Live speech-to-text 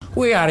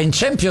We are in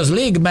Champions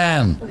League,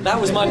 man. That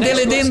was my next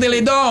Dilly din,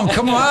 dilly dong,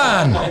 come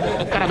on.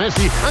 Encara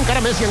Messi,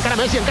 encara Messi, encara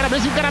Messi, encara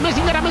Messi, encara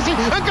Messi, encara Messi,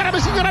 encara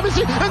Messi, encara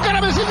Messi,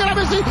 encara Messi, encara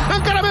Messi,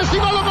 encara Messi,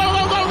 gol, gol,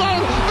 gol, gol,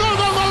 gol, gol,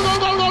 gol, gol, gol,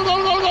 gol, gol,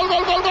 gol, gol,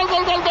 gol, gol, gol,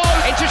 gol, gol, gol.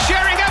 Into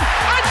Sheringham,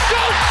 and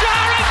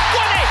Solskjaer has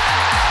won it.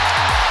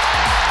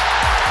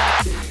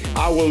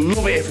 I will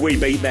love it if we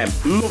beat them.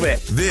 Love it.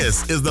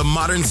 This is the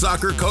Modern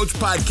Soccer Coach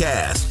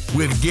Podcast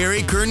with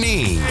Gary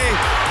Curneen.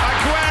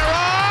 Aguero!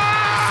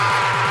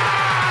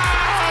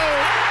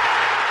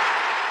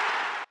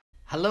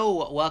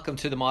 Hello, welcome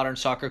to the Modern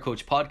Soccer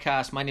Coach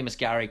Podcast. My name is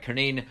Gary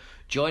Curneen.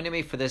 Joining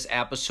me for this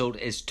episode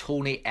is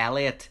Tony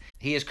Elliott.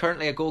 He is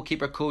currently a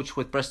goalkeeper coach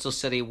with Bristol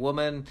City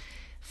Women.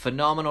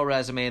 Phenomenal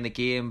resume in the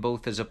game,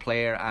 both as a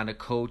player and a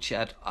coach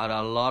at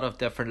a lot of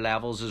different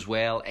levels as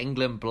well.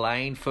 England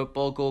blind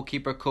football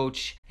goalkeeper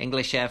coach,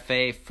 English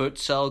FA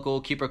futsal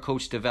goalkeeper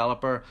coach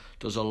developer,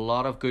 does a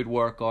lot of good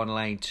work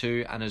online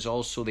too, and is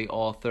also the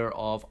author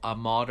of A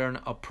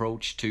Modern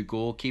Approach to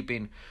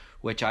Goalkeeping,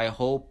 which I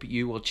hope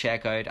you will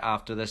check out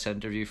after this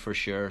interview for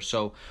sure.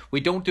 So we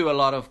don't do a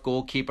lot of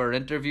goalkeeper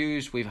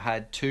interviews. We've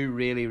had two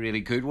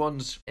really good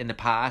ones in the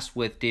past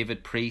with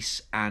David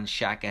Priest and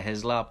Shaka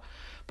Hislop.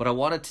 But I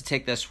wanted to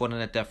take this one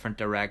in a different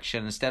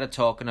direction. Instead of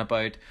talking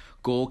about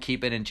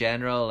goalkeeping in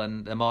general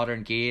and the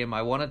modern game,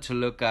 I wanted to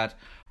look at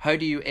how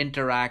do you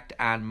interact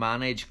and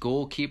manage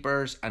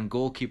goalkeepers and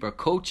goalkeeper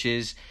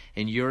coaches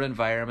in your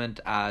environment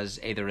as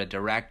either a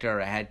director or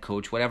a head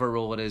coach, whatever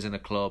role it is in a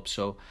club.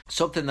 So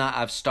something that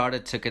I've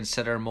started to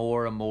consider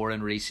more and more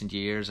in recent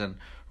years, and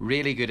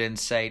really good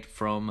insight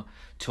from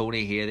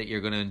Tony here that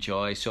you're going to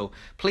enjoy. So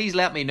please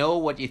let me know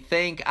what you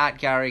think at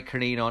Gary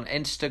Curneen on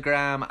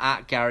Instagram,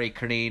 at Gary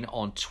Curneen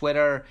on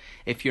Twitter.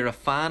 If you're a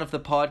fan of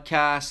the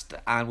podcast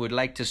and would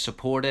like to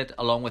support it,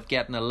 along with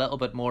getting a little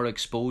bit more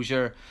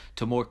exposure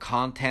to more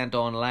content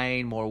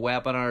online, more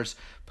webinars,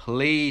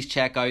 please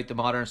check out the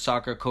Modern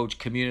Soccer Coach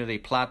community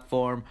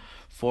platform.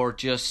 For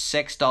just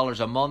 $6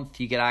 a month,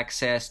 you get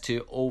access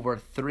to over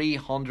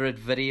 300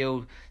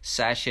 video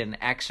session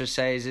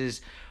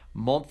exercises,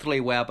 monthly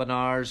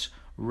webinars,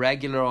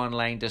 regular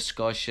online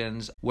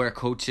discussions where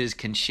coaches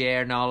can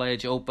share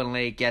knowledge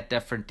openly, get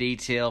different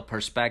detail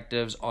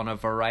perspectives on a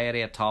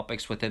variety of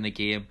topics within the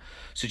game.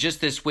 So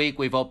just this week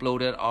we've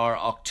uploaded our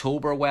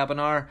October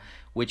webinar,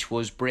 which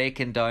was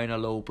breaking down a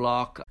low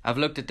block. I've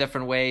looked at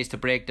different ways to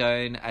break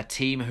down a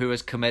team who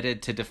is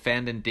committed to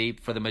defending deep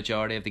for the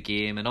majority of the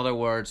game. In other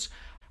words,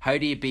 how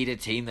do you beat a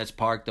team that's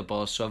parked the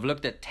bus? So I've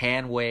looked at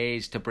 10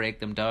 ways to break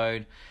them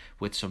down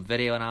with some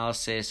video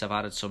analysis. I've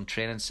added some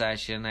training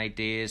session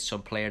ideas,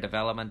 some player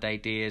development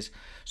ideas.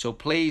 So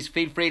please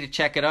feel free to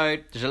check it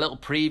out. There's a little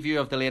preview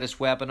of the latest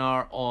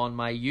webinar on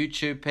my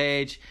YouTube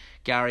page,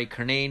 Gary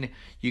Curneen.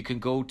 You can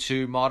go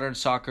to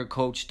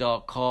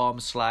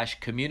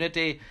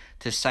modernsoccercoach.com/community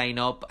to sign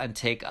up and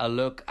take a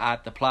look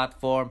at the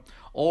platform.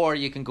 Or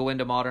you can go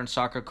into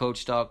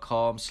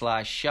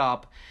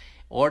modernsoccercoach.com/shop.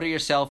 Order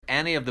yourself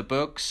any of the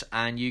books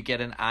and you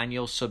get an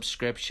annual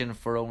subscription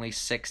for only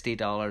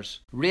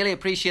 $60. Really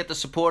appreciate the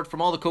support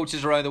from all the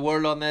coaches around the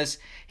world on this.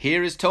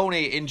 Here is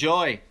Tony.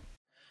 Enjoy.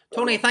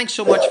 Tony, thanks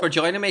so much for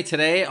joining me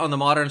today on the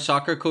Modern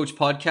Soccer Coach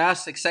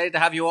Podcast. Excited to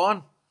have you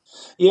on.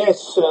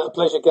 Yes,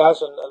 pleasure,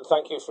 Gaz, and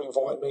thank you for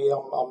inviting me.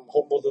 I'm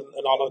humbled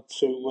and honoured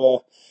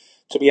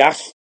to be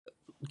asked.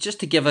 Just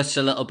to give us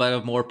a little bit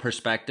of more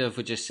perspective,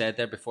 we just said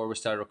there before we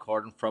started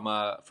recording, from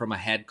a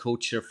head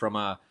coach or from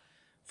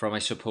I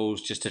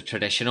suppose just a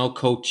traditional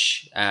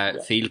coach,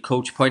 field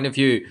coach point of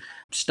view.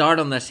 Start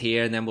on this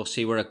here and then we'll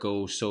see where it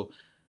goes. So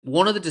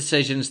one of the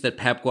decisions that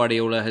Pep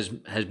Guardiola has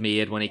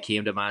made when he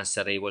came to Man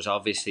City was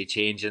obviously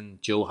changing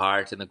Joe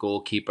Hart and the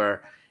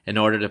goalkeeper in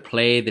order to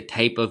play the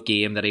type of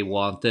game that he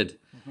wanted.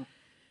 Mm-hmm.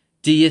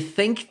 Do you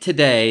think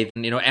today,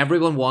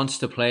 everyone wants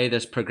to play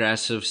this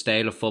progressive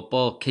style of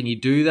football? Can you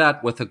do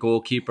that with a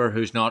goalkeeper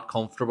who's not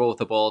comfortable with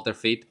the ball at their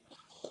feet?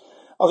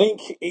 I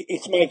think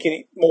it's making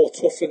it more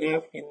tougher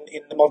now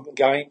in the modern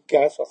game,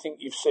 Gaz. I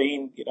think you've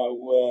seen,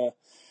 Guardiola,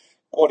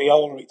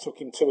 it took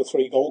him 2 or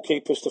 3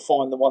 goalkeepers to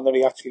find the one that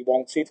he actually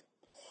wanted.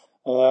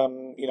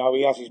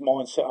 He has his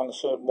mindset on a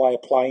certain way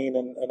of playing,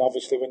 and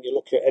obviously when you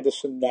look at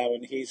Ederson now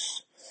and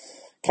his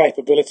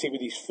capability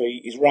with his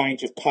feet, his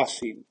range of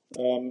passing,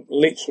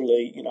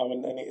 literally,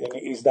 and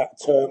it is that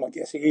term, I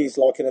guess he is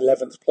like an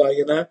 11th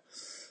player now.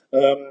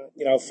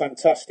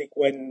 Fantastic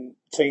when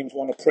teams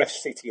want to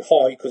press City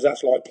high, because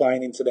that's like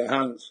playing into their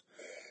hands.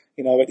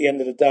 At the end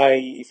of the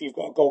day, if you've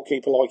got a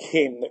goalkeeper like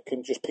him that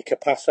can just pick a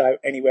pass out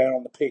anywhere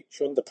on the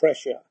pitch under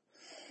pressure,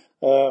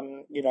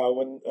 and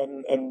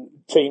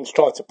teams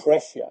try to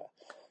press you,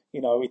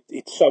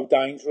 it's so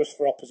dangerous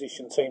for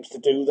opposition teams to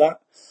do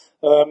that.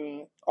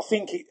 I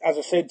think, as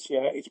I said to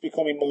you, it's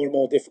becoming more and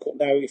more difficult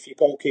now if your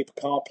goalkeeper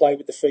can't play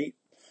with the feet.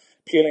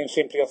 Purely and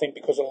simply, I think,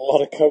 because a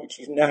lot of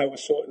coaches now are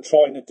sort of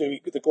trying to do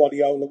it the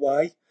Guardiola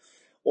way,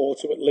 or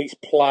to at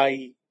least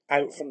play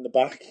out from the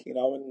back,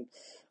 and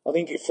I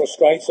think it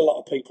frustrates a lot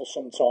of people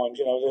sometimes,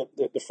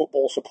 the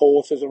football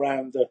supporters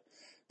around the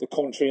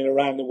country and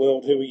around the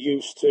world who are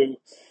used to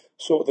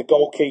sort of the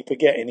goalkeeper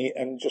getting it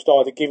and just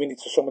either giving it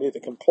to somebody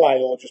that can play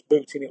or just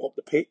booting it up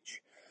the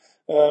pitch.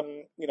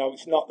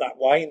 It's not that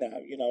way now.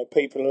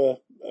 People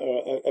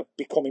are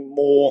becoming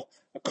more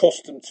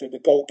accustomed to the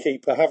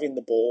goalkeeper having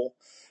the ball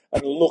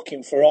and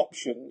looking for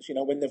options,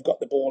 when they've got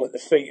the ball at the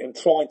feet, and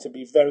trying to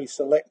be very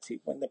selective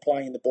when they're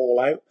playing the ball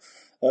out.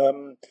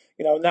 And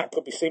that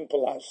could be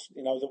simple as,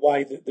 the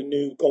way that the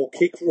new goal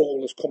kick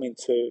rule has come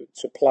into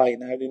play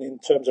now in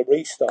terms of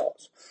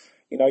restarts.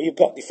 You've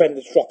got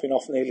defenders dropping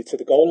off nearly to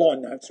the goal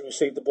line now to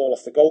receive the ball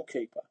off the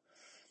goalkeeper.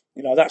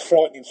 That's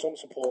frightening some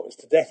supporters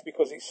to death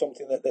because it's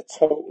something that they're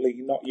totally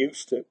not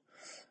used to.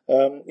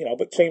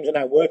 But teams are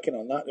now working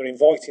on that. They're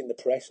inviting the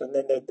press, and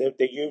then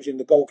they're using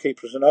the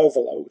goalkeeper as an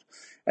overload,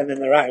 and then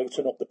they're out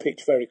and up the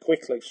pitch very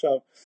quickly.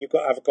 So you've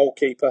got to have a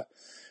goalkeeper,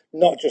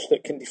 not just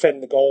that can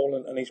defend the goal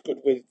and he's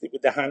good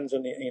with the hands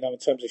and in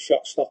terms of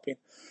shot stopping,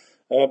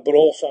 but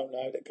also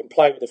now that can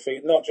play with the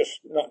feet. Not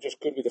just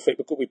good with the feet,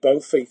 but good with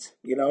both feet.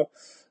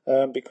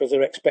 Because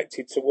they're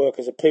expected to work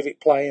as a pivot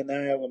player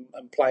now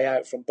and play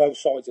out from both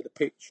sides of the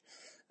pitch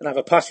and have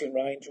a passing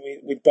range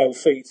with both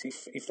feet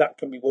if that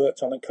can be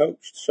worked on and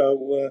coached.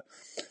 So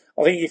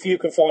I think if you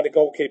can find a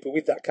goalkeeper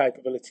with that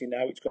capability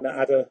now, it's going to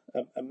add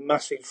a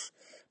massive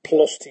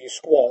plus to your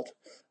squad.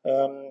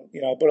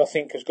 But I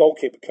think as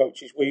goalkeeper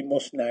coaches, we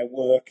must now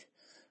work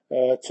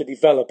to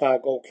develop our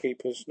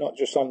goalkeepers, not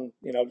just on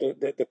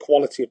the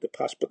quality of the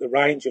pass, but the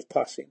range of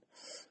passing.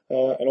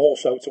 And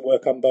also to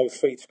work on both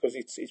feet because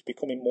it's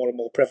becoming more and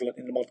more prevalent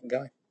in the modern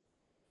game.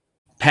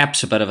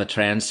 Pep's a bit of a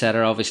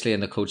trendsetter, obviously, in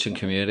the coaching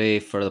community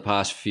for the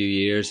past few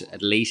years,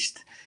 at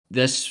least.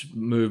 This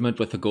movement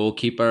with the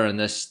goalkeeper and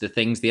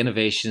the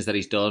innovations that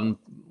he's done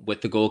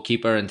with the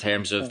goalkeeper in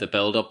terms of the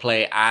build-up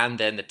play and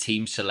then the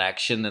team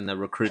selection and the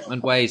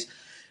recruitment ways.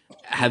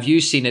 Have you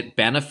seen it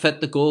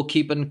benefit the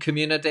goalkeeping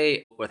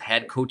community with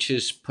head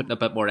coaches putting a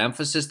bit more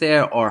emphasis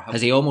there, or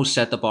has he almost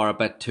set the bar a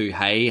bit too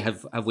high?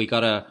 Have we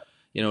got to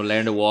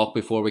learn to walk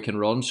before we can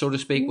run, so to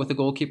speak, with the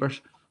goalkeepers?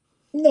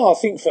 No, I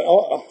think,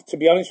 to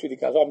be honest with you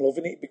guys, I'm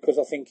loving it because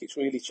I think it's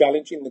really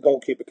challenging the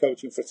goalkeeper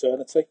coaching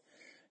fraternity.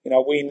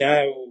 We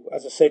now,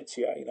 as I said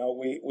to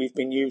you, we've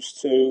been used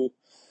to,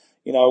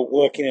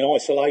 working in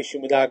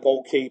isolation with our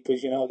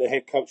goalkeepers. The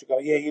head coach will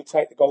go, yeah, you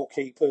take the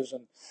goalkeepers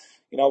and,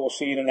 we'll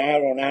see you in an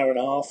hour or an hour and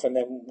a half, and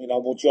then,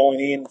 we'll join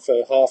in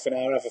for half an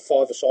hour, have a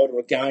five-a-side or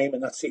a game,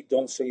 and that's it,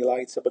 done, see you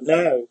later. But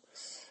now,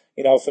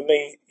 for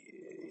me,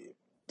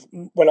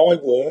 when I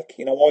work,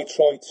 I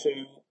try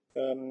to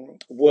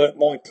work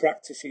my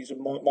practices and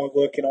my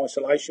work in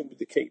isolation with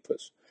the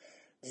keepers,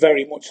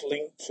 very much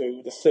linked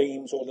to the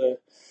themes or the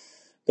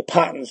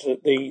patterns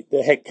that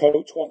the head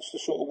coach wants to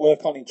sort of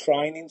work on in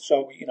training.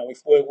 So,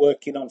 if we're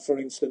working on, for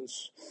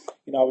instance,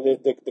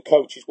 the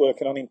coach is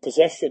working on in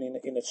possession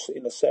in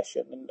a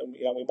session, and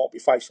we might be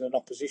facing an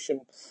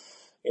opposition,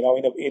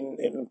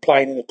 in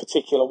playing in a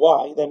particular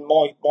way, then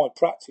my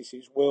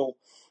practices will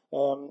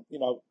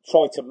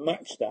try to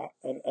match that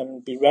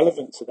and be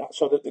relevant to that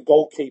so that the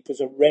goalkeepers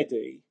are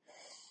ready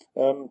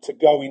to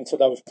go into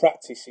those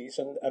practices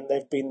and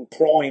they've been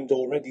primed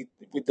already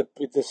with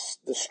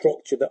the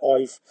structure that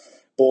I've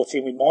brought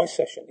in with my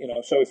session.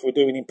 So if we're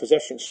doing in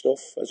possession stuff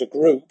as a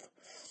group,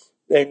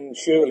 then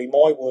surely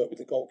my work with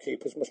the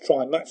goalkeepers must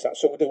try and match that.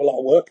 So we do a lot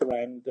of work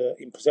around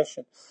in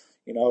possession,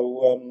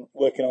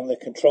 working on the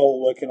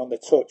control, working on the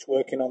touch,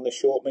 working on the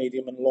short,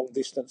 medium and long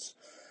distance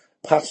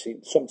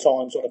passing,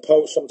 sometimes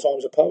unopposed,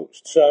 sometimes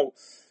opposed. So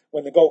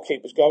when the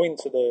goalkeepers go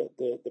into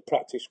the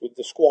practice with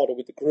the squad or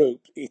with the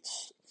group,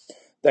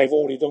 they've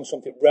already done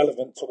something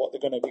relevant to what they're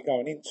going to be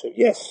going into.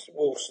 Yes,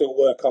 we'll still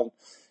work on,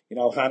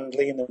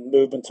 handling and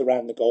movement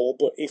around the goal,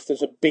 but if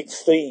there's a big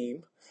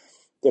theme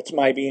that's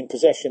maybe in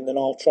possession, then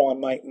I'll try and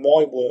make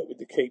my work with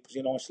the keepers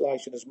in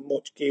isolation as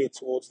much geared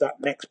towards that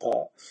next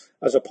part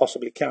as I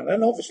possibly can.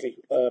 And obviously,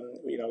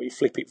 you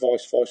flip it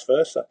vice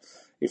versa.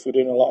 If we're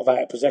doing a lot of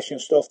out of possession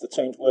stuff, the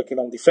team's working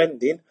on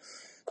defending,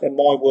 then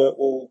my work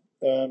will,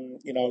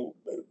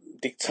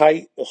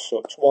 dictate as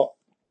such what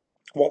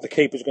the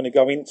keeper's going to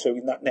go into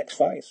in that next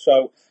phase.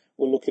 So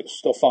we'll look at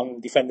stuff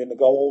on defending the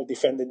goal,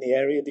 defending the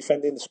area,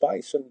 defending the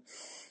space, and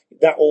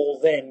that all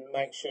then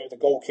makes sure the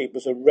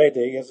goalkeepers are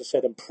ready, as I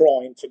said, and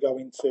primed to go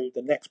into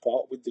the next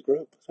part with the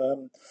group.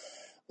 I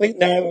think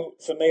now,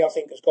 for me, as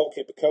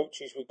goalkeeper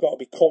coaches, we've got to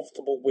be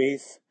comfortable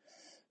with,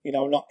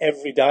 not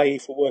every day,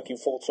 if we're working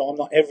full time,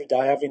 not every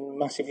day having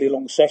massively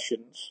long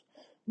sessions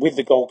with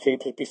the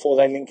goalkeepers before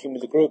they link in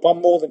with the group.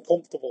 I'm more than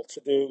comfortable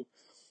to do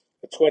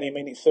a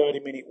 20-minute,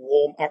 30-minute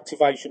warm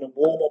activation and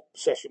warm-up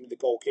session with the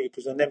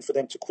goalkeepers, and then for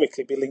them to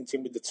quickly be linked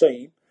in with the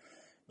team,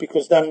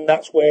 because then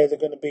that's where they're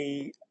going to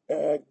be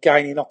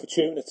gaining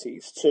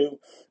opportunities to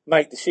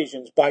make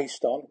decisions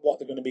based on what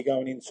they're going to be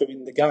going into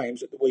in the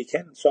games at the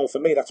weekend. So for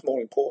me, that's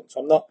more important.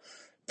 I'm not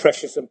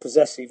precious and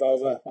possessive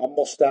over I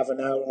must have an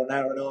hour or an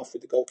hour and a half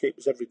with the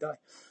goalkeepers every day.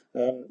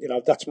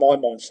 That's my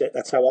mindset.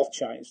 That's how I've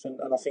changed, and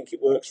I think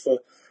it works for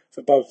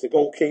both the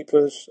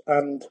goalkeepers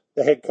and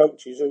the head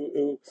coaches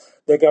who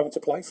they're going to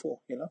play for.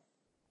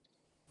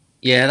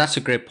 Yeah, that's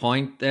a great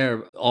point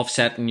there.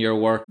 Offsetting your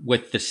work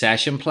with the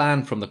session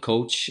plan from the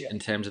coach in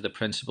terms of the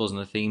principles and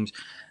the themes.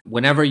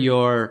 Whenever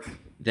you're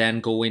then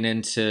going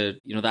into,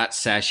 that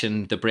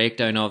session, the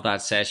breakdown of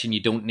that session,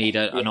 you don't need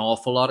an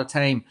awful lot of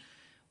time.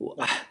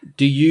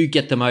 Do you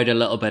get them out a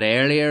little bit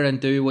earlier and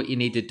do what you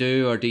need to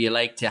do, or do you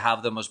like to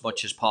have them as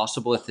much as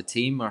possible with the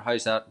team, or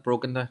how's that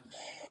broken down?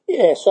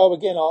 Yeah, so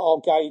again,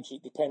 I'll gauge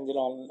it depending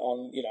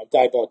on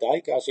day by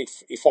day, guys.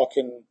 If I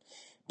can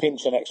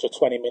pinch an extra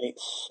 20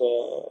 minutes,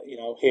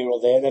 here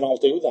or there, then I'll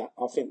do that.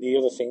 I think the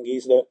other thing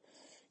is that,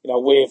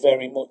 we're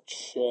very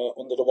much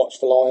under the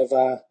watchful eye of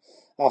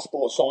our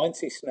sports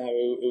scientists now,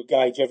 who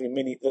gauge every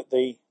minute that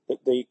the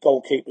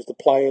goalkeepers, the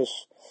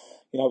players,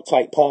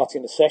 take part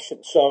in the session.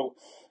 So,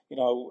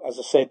 as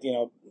I said,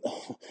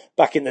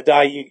 back in the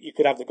day, you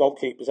could have the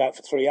goalkeepers out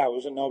for 3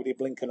 hours and nobody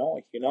blink an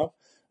eye.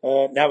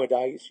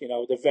 Nowadays,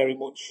 they're very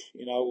much,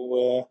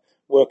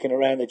 working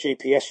around the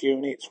GPS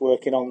units,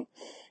 working on,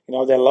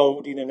 their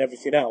loading and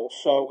everything else.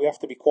 So we have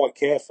to be quite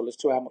careful as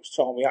to how much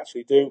time we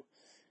actually do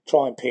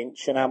try and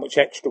pinch and how much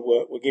extra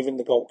work we're giving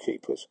the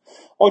goalkeepers.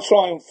 I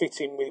try and fit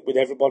in with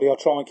everybody. I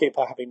try and keep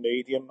a happy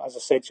medium. As I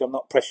said to you, I'm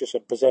not precious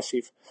and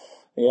possessive.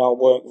 I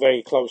work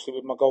very closely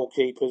with my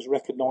goalkeepers,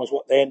 recognise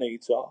what their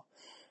needs are.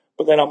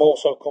 But then I'm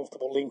also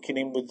comfortable linking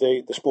in with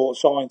the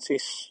sports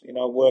scientists,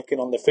 working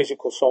on the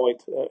physical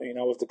side,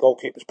 of the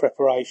goalkeeper's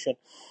preparation,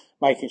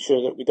 making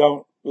sure that we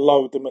don't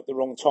load them at the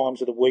wrong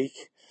times of the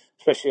week,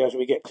 especially as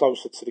we get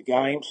closer to the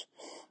games.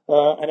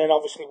 And then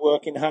obviously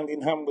working hand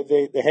in hand with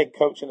the head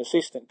coach and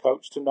assistant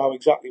coach to know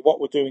exactly what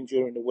we're doing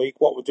during the week,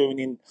 what we're doing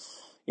in,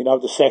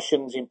 the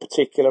sessions in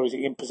particular, is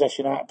it in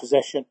possession, out of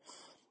possession,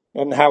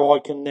 and how I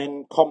can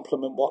then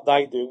complement what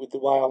they do with the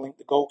way I link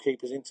the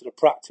goalkeepers into the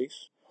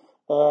practice.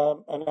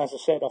 And as I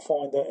said, I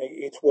find that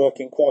it's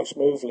working quite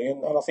smoothly,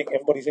 and I think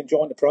everybody's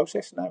enjoying the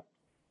process now.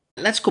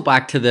 Let's go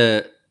back to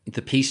the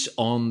piece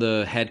on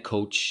the head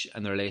coach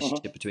and the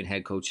relationship between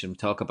head coach and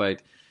talked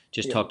about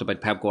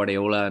Pep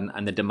Guardiola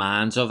and the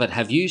demands of it.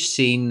 Have you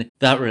seen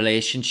that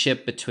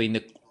relationship between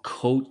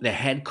the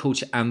head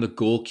coach and the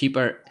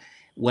goalkeeper?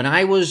 When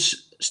I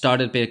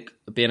started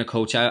being a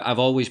coach, I've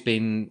always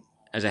been,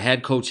 as a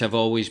head coach, I've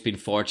always been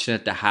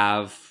fortunate to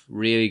have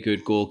really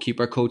good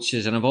goalkeeper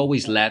coaches, and I've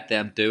always let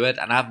them do it,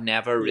 and I've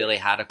never really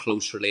had a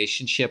close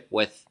relationship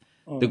with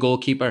the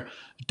goalkeeper.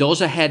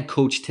 Does a head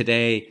coach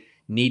today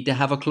need to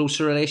have a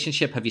closer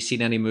relationship? Have you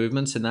seen any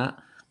movements in that?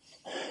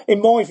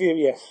 In my view,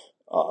 yes.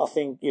 I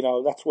think,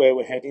 that's where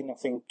we're heading. I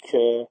think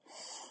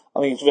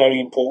it's very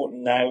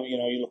important now,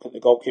 you look at the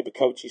goalkeeper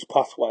coach's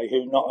pathway,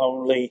 who not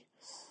only,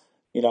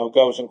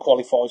 goes and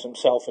qualifies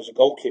himself as a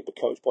goalkeeper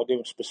coach by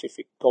doing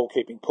specific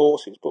goalkeeping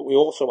courses, but we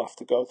also have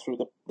to go through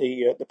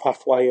the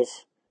pathway of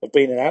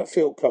being an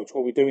outfield coach,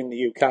 what we do in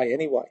the UK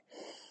anyway.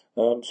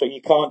 So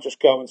you can't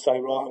just go and say,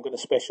 right, I'm going to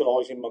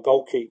specialise in my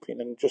goalkeeping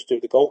and just do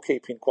the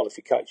goalkeeping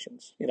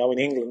qualifications. In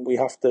England, we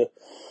have to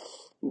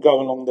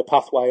go along the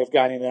pathway of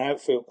gaining an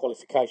outfield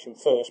qualification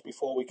first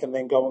before we can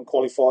then go and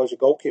qualify as a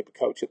goalkeeper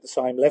coach at the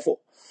same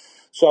level.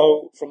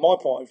 So from my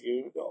point of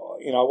view,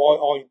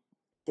 I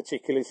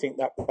particularly think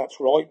that's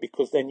right,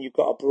 because then you've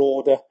got a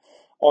broader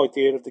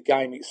idea of the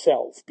game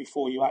itself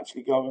before you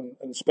actually go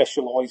and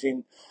specialise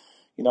in,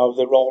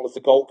 the role of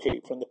the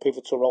goalkeeper and the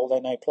pivotal role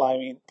they now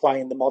play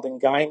in the modern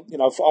game.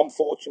 I'm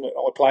fortunate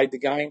I played the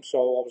game, so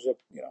I was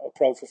a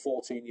pro for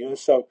 14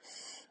 years, so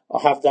I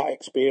have that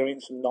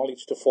experience and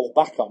knowledge to fall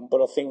back on.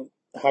 But I think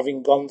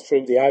having gone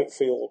through the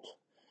outfield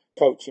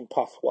coaching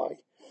pathway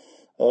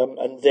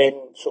and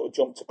then sort of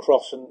jumped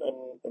across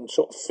and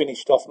sort of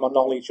finished off my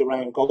knowledge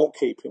around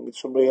goalkeeping with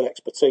some real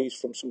expertise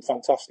from some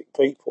fantastic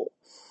people,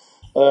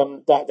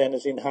 that then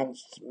has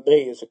enhanced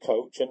me as a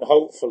coach, and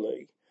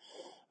hopefully,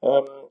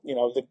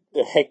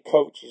 the head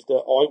coaches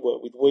that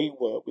we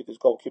work with as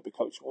goalkeeper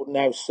coaches will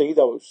now see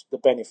the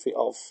benefit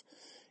of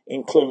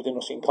including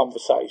us in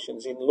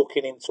conversations, in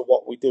looking into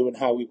what we do and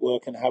how we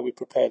work and how we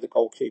prepare the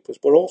goalkeepers,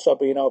 but also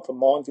being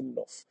open-minded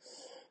enough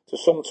to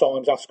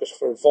sometimes ask us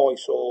for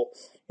advice or,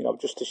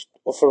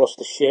 or for us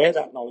to share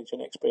that knowledge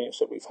and experience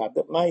that we've had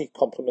that may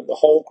complement the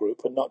whole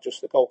group and not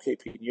just the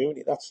goalkeeping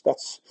unit.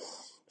 That's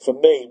for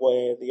me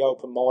where the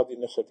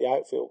open-mindedness of the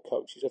outfield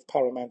coach is of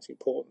paramount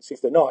importance.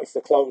 If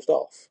they're closed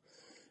off,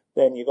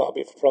 then you've got a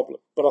bit of a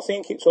problem. But I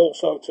think it's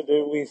also to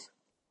do with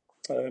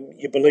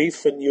your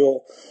belief and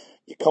your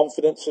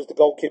confidence as the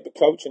goalkeeper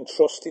coach, and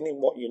trusting in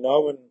what you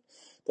know and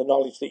the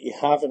knowledge that you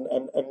have, and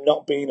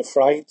not being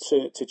afraid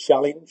to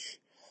challenge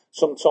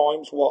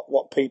sometimes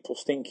what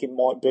people's thinking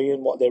might be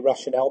and what their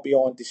rationale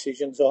behind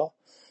decisions are.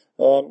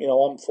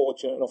 I'm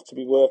fortunate enough to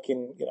be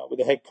working, with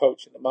the head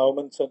coach at the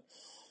moment, and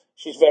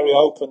she's very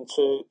open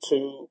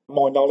to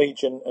my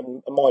knowledge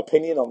and my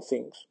opinion on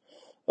things.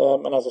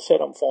 And as I said,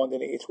 I'm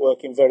finding it's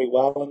working very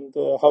well, and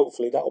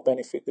hopefully that will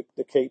benefit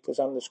the keepers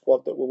and the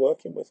squad that we're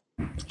working with.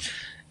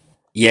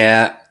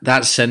 Yeah,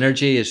 that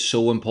synergy is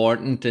so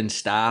important in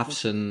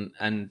staffs and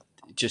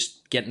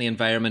just getting the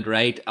environment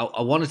right.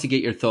 I wanted to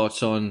get your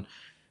thoughts on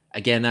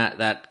again,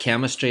 that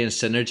chemistry and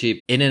synergy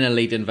in an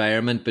elite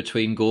environment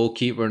between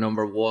goalkeeper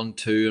number 1,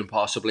 2, and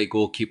possibly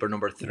goalkeeper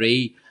number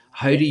 3.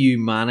 How do you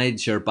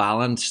manage or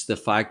balance the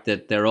fact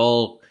that they're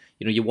all,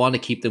 you want to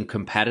keep them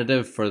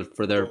competitive for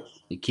their,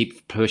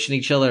 keep pushing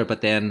each other,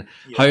 but then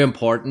how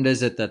important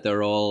is it that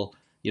they're all,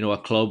 a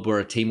club or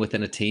a team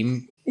within a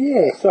team?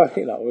 Yeah, so,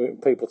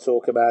 people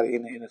talk about it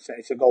in a sense,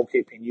 it's a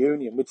goalkeeping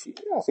union, which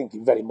I think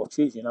it very much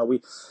is.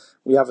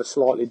 We have a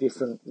slightly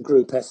different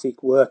group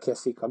ethic, work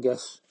ethic, I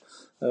guess,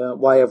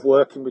 way of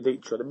working with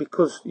each other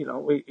because,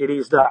 it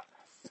is that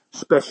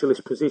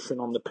specialist position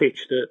on the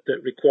pitch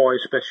that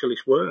requires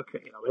specialist work.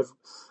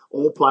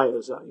 All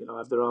players,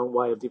 have their own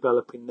way of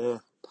developing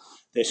their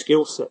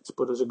skill sets,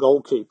 but as a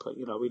goalkeeper,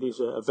 it is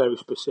a very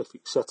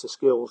specific set of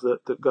skills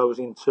that goes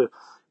into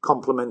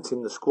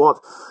complementing the squad.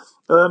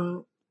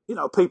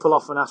 People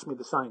often ask me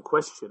the same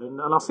question,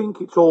 and I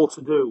think it's all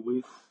to do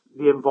with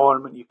the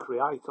environment you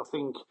create. I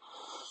think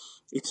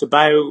it's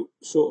about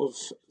sort of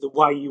the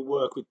way you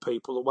work with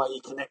people, the way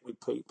you connect with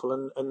people,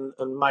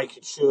 and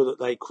making sure that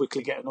they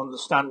quickly get an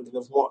understanding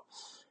of what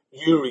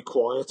you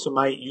require to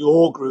make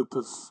your group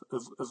of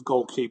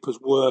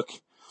goalkeepers work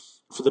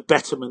for the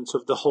betterment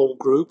of the whole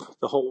group,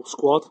 the whole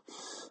squad.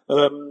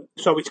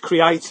 So it's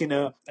creating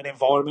an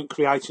environment,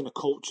 creating a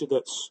culture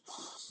that's,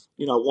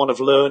 one of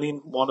learning,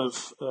 one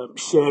of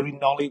sharing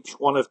knowledge,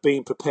 one of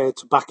being prepared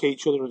to back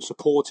each other and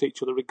support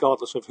each other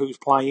regardless of who's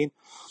playing.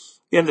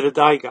 At the end of the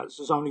day, guys,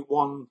 there's only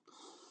one,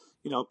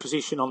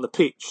 position on the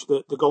pitch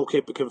that the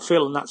goalkeeper can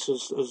fill, and that's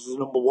as the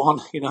number one,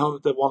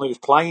 the one who's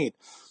playing.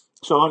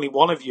 So only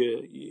one of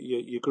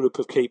your group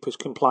of keepers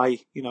can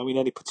play, in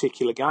any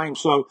particular game.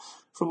 So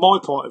from my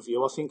point of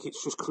view, I think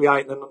it's just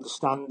creating an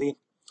understanding,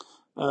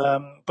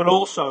 but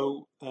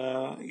also,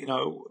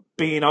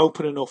 being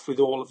open enough with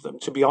all of them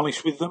to be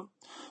honest with them.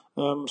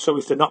 So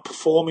if they're not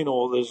performing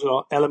or there's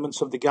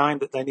elements of the game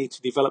that they need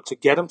to develop to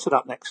get them to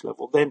that next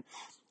level, then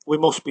we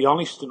must be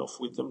honest enough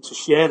with them to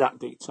share that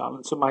detail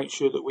and to make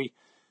sure that we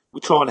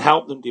try and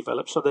help them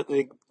develop so that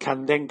they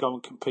can then go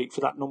and compete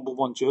for that number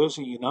one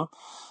jersey,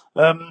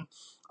 I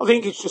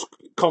think it's just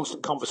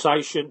constant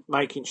conversation,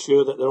 making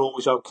sure that they're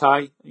always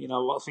okay.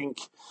 I think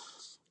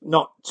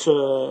not,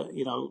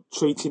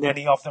 treating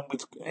any of them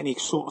with any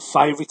sort of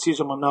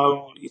favouritism. I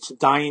know it's a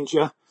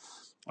danger,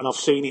 and I've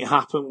seen it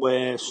happen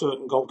where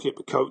certain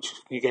goalkeeper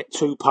coaches can get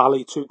too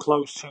pally, too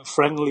close, too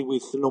friendly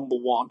with the number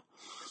one,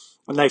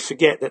 and they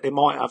forget that they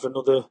might have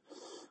another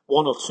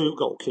one or two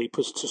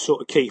goalkeepers to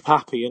sort of keep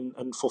happy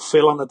and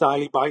fulfil on a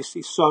daily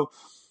basis. So,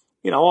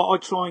 I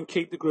try and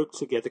keep the group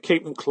together,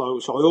 keep them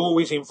close. I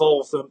always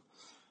involve them,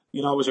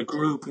 as a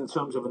group in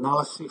terms of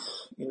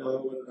analysis,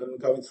 and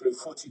going through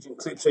footage and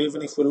clips.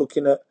 Even if we're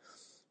looking at,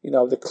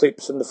 the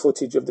clips and the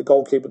footage of the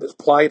goalkeeper that's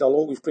played, I'll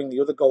always bring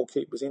the other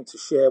goalkeepers in to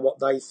share what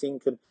they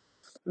think and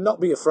not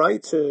be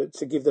afraid to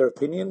give their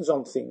opinions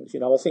on things.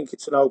 I think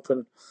it's an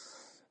open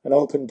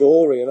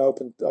door, an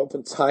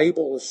open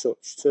table as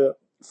such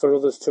for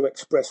others to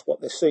express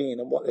what they're seeing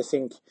and what they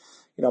think,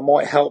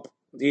 might help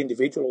the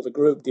individual or the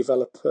group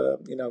develop,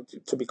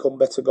 to become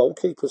better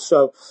goalkeepers.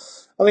 So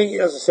I think,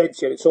 as I said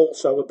to you, it's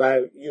also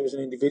about you as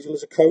an individual,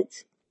 as a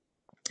coach,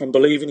 and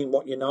believing in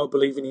what you know,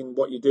 believing in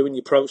what you do in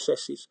your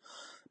processes,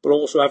 but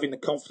also having the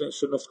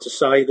confidence enough to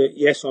say that,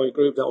 yes, I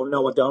agree with that, or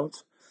no, I don't.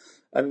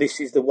 And this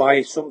is the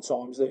way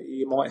sometimes that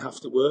you might have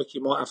to work.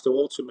 You might have to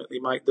ultimately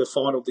make the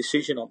final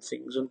decision on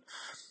things and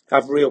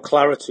have real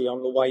clarity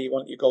on the way you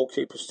want your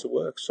goalkeepers to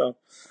work. So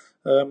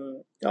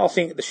I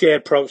think the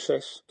shared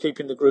process,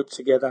 keeping the group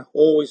together,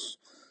 always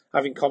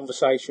having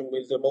conversation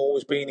with them,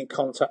 always being in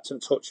contact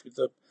and touch with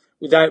them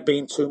without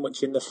being too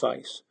much in the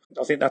face.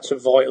 I think that's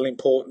of vital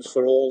importance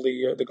for all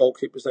the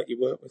goalkeepers that you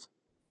work with.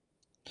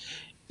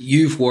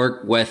 You've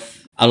worked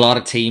with a lot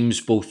of teams,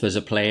 both as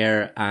a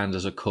player and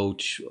as a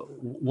coach.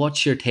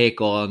 What's your take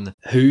on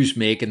who's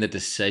making the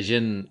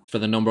decision for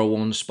the number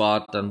one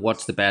spot, and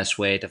what's the best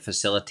way to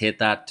facilitate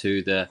that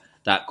to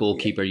that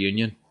goalkeeper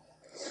union?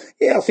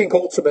 Yeah, I think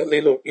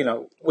ultimately, look,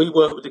 we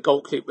work with the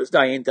goalkeepers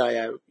day in, day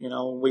out.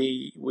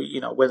 We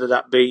whether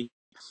that be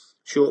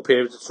short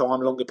periods of time,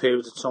 longer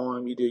periods of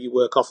time, you do your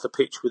work off the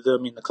pitch with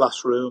them in the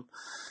classroom.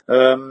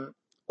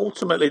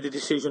 Ultimately, the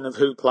decision of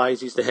who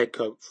plays is the head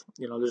coach.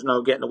 There's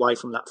no getting away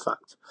from that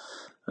fact.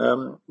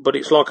 But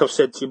it's like I've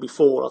said to you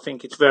before, I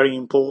think it's very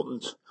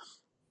important.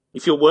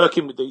 If you're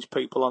working with these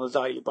people on a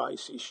daily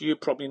basis, you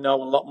probably know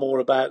a lot more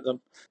about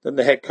them than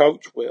the head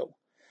coach will.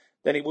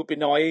 Then it would be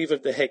naive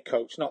of the head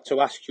coach not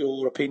to ask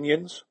your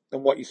opinions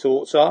and what your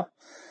thoughts are.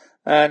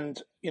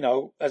 And,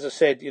 as I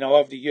said,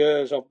 over the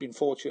years, I've been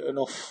fortunate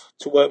enough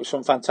to work with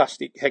some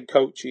fantastic head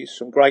coaches,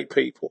 some great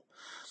people.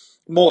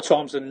 More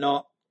times than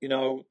not,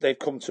 they've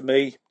come to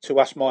me to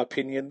ask my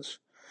opinions.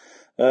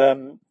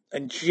 And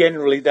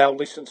generally they'll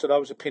listen to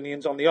those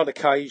opinions. On the odd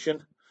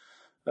occasion,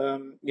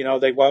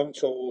 they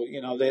won't, or,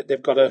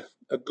 they've got a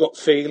gut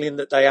feeling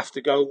that they have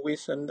to go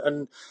with.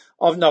 And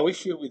I've no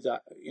issue with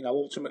that.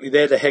 Ultimately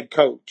they're the head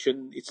coach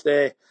and it's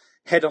their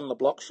head on the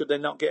block should they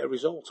not get a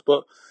result.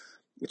 But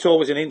it's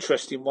always an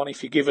interesting one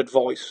if you give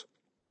advice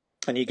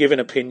and you give an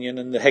opinion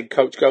and the head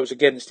coach goes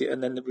against it,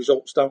 and then the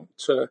results don't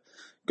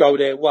go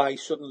their way,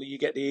 suddenly you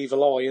get the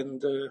evil eye,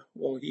 and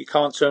well, you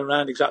can't turn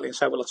around exactly and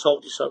say, well, I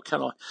told you so,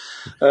 can I?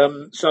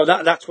 So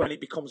that's when it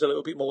becomes a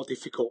little bit more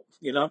difficult,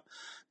 you know.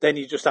 Then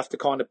you just have to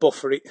kind of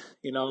buffer it,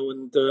 you know,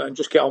 and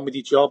just get on with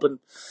your job. And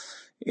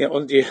you know,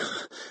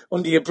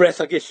 under your breath,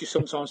 I guess you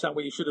sometimes think,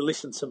 well, you should have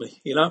listened to me,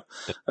 you know.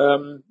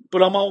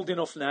 But I'm old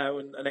enough now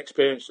and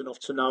experienced enough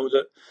to know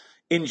that,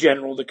 in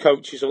general, the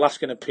coaches will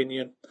ask an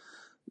opinion.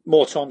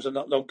 More times than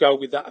not, they'll go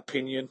with that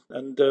opinion,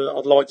 and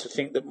I'd like to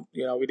think that,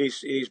 you know, it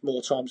is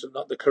more times than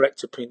not the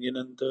correct opinion,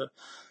 and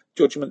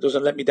judgment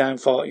doesn't let me down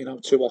far, you know,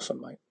 too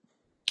often, mate.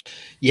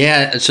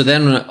 Yeah. So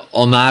then,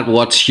 on that,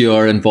 what's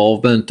your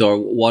involvement, or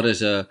what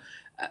is a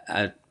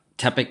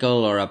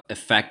typical or a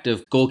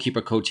effective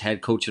goalkeeper coach,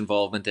 head coach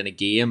involvement in a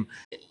game?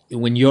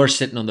 When you're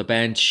sitting on the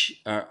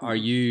bench, are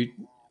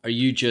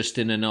you just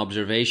in an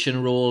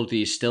observation role? Do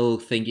you still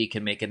think you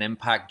can make an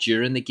impact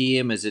during the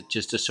game? Is it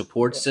just a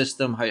support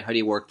system? How do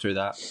you work through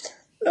that?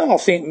 No, I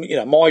think, you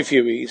know, my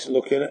view is,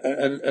 look,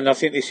 and I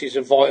think this is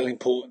of vital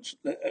importance.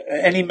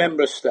 Any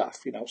member of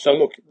staff, you know, so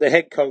look, the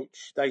head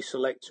coach, they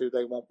select who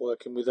they want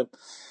working with them.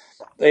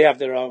 They have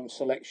their own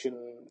selection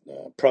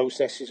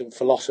processes and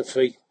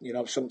philosophy. You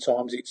know,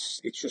 sometimes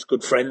it's just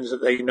good friends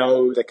that they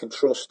know, they can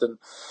trust, and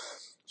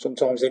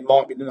sometimes they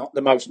might be not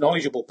the most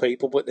knowledgeable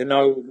people, but they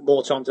know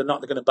more times than not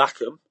they're going to back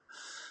them.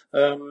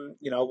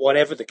 You know,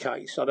 whatever the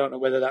case, I don't know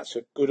whether that's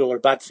a good or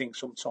a bad thing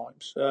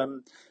sometimes.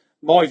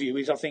 My view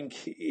is, I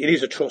think it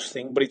is a trust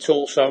thing, but it's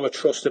also a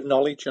trust of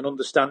knowledge and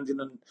understanding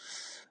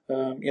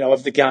and, you know,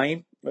 of the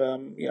game.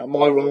 You know,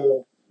 my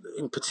role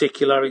in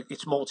particular,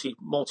 it's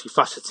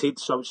multifaceted,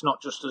 so it's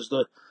not just as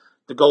the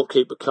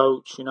goalkeeper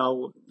coach, you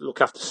know, look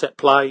after set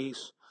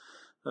plays.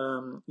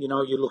 You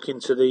know, you look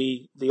into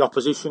the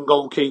opposition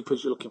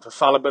goalkeepers, you're looking for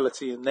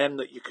fallibility in them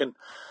that you can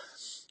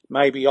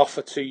maybe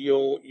offer to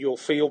your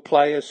field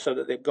players so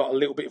that they've got a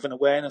little bit of an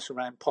awareness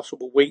around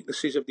possible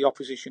weaknesses of the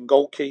opposition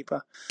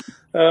goalkeeper.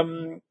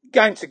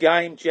 Game to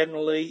game,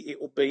 generally, it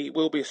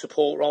will be a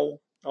support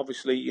role.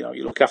 Obviously, you know,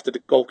 you look after the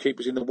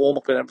goalkeepers in the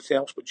warm-up and everything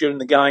else, but during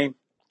the game,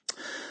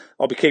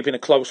 I'll be keeping a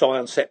close eye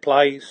on set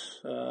plays.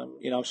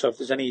 You know, so if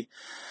there's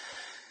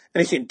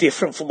anything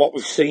different from what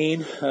we've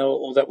seen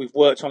or that we've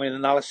worked on in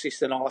analysis,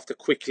 then I'll have to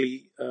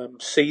quickly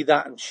see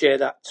that and share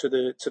that to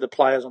the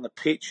players on the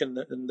pitch, and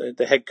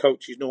the head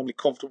coach is normally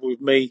comfortable with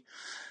me,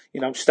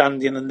 you know,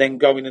 standing and then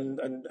going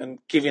and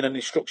giving an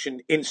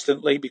instruction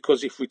instantly,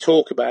 because if we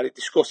talk about it,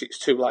 discuss it, it's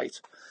too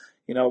late.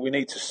 You know, we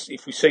need to,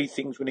 if we see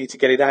things, we need to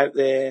get it out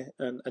there,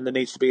 and there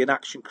needs to be an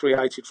action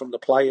created from the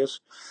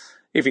players.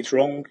 If it's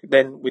wrong,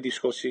 then we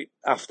discuss it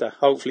after.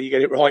 Hopefully you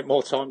get it right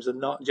more times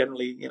than not.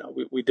 Generally, you know,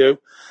 we do.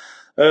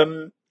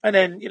 And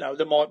then, you know,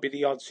 there might be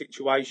the odd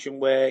situation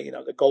where, you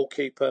know, the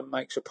goalkeeper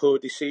makes a poor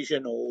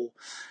decision, or,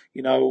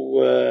 you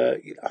know,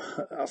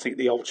 I think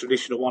the old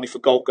traditional one, if a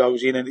goal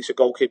goes in and it's a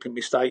goalkeeping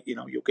mistake, you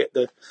know, you'll get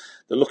the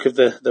look of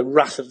the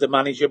wrath of the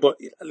manager. But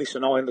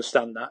listen, I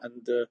understand that,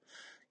 and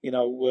you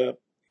know,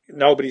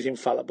 nobody's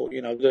infallible.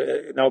 You know,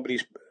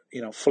 nobody's,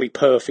 you know, fully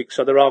perfect.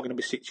 So there are going to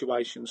be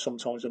situations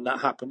sometimes when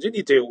that happens, and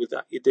you deal with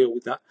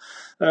that.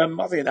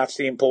 I think that's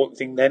the important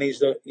thing then, is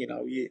that, you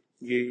know,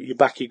 you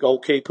back your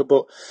goalkeeper,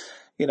 but,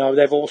 you know,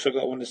 they've also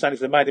got to understand if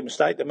they made a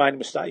mistake,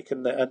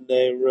 and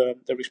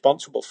they're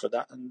responsible for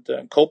that,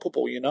 and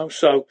culpable, you know.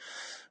 So,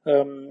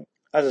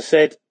 as I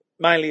said,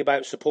 mainly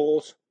about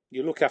support.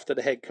 You look after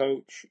the head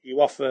coach, you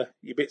offer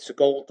your bits of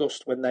gold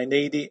dust when they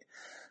need it,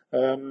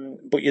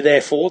 but you're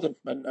there for them,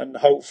 and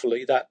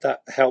hopefully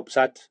that helps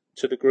add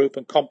to the group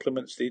and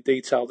complements the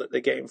detail that they're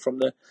getting from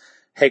the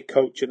head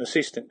coach and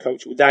assistant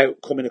coach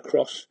without coming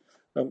across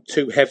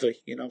too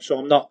heavy, you know. So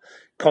I'm not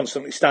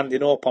constantly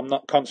standing up, I'm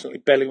not constantly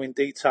bellowing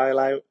detail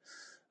out.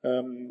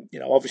 You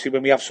know, obviously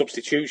when we have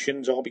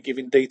substitutions, I'll be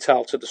giving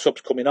detail to the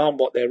subs coming on,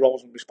 what their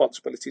roles and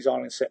responsibilities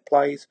are in set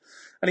plays,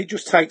 and it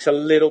just takes a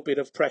little bit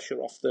of pressure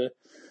off the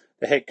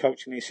head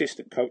coach and the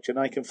assistant coach, and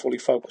they can fully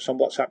focus on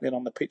what's happening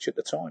on the pitch at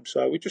the time.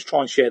 So we just try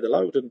and share the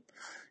load, and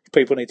if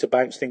people need to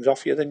bounce things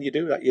off you, then you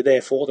do that. You're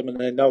there for them, and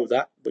they know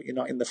that, but you're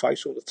not in the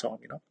face all the time,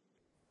 you know.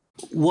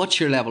 What's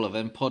your level of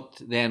input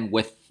then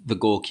with the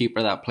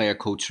goalkeeper, that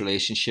player-coach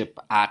relationship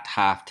at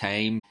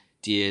half-time?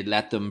 Do you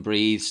let them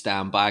breathe,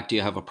 stand back? Do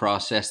you have a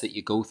process that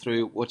you go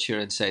through? What's your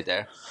insight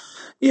there?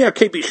 Yeah,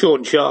 keep it short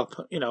and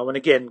sharp, you know. And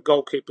again,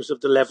 goalkeepers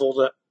of the level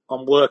that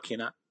I'm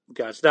working at,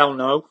 guys, they'll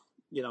know.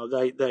 You know,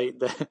 they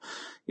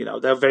you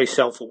know, they're very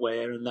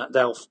self-aware, and that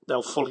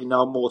they'll fully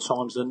know more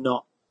times than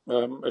not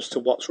as to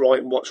what's right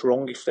and what's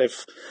wrong. If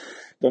they've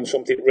done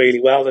something really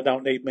well, they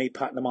don't need me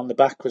patting them on the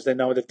back, because they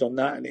know they've done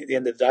that. And at the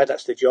end of the day,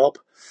 that's their job.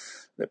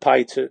 They're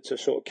paid to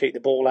sort of keep the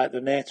ball out of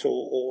the net,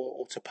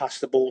 or to pass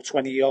the ball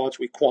 20 yards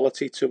with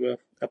quality to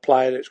a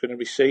player that's going to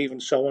receive,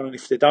 and so on. And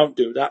if they don't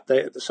do that, they,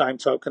 at the same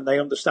token, they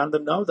understand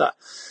and know that.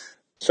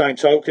 Same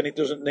token,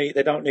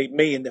 they don't need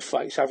me in the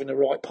face having the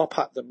right pop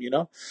at them, you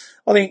know.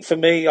 I think for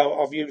me,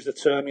 I've used the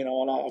term, you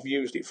know, and I've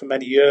used it for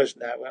many years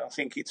now, and I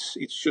think it's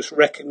just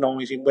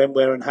recognising when,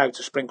 where and how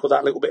to sprinkle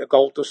that little bit of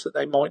gold dust that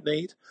they might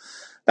need.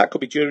 That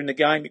could be during the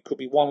game. It could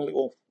be one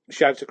little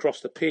shout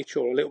across the pitch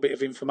or a little bit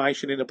of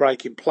information in a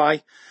break in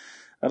play.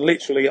 And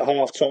literally at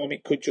half time,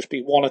 it could just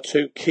be one or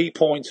two key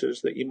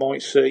pointers that you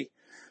might see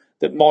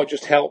that might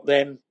just help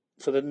them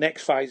for the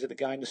next phase of the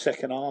game, the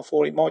second half,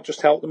 or it might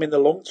just help them in the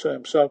long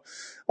term. So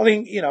I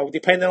think,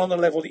 depending on the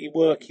level that you're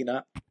working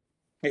at,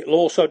 it'll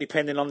also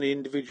depend on the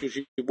individuals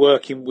you're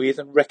working with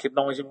and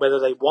recognising whether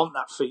they want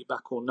that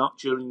feedback or not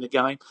during the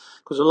game.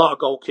 Because a lot of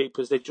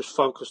goalkeepers, they're just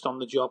focused on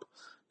the job.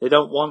 They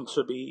don't want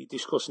to be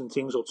discussing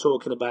things or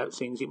talking about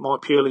things. It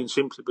might purely and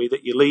simply be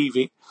that you leave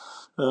it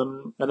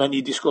and then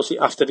you discuss it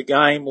after the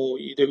game, or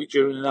you do it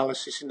during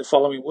analysis in the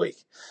following week.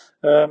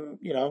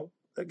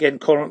 Again,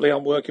 currently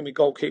I'm working with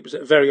goalkeepers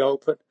that are very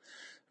open,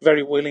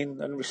 very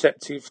willing and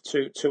receptive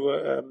to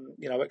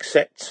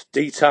accept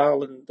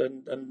detail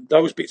and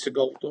those bits of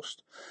gold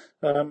dust.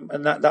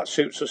 And that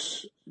suits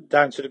us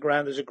down to the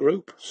ground as a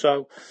group.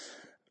 So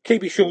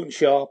keep it short and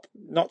sharp,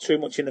 not too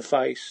much in the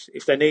face.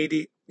 If they need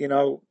it,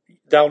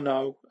 they'll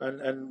know,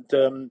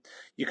 and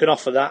you can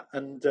offer that,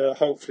 and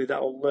hopefully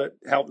that'll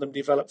help them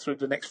develop through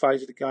the next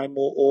phase of the game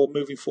or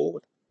moving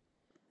forward.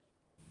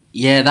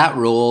 Yeah, that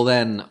role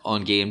then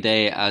on game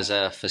day as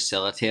a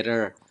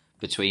facilitator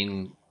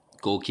between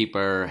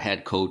goalkeeper,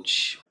 head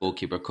coach,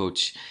 goalkeeper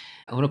coach.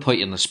 I'm going to put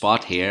you on the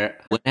spot here.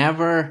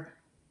 Whenever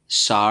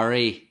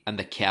Sarri and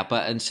the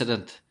Kepa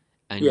incident,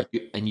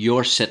 and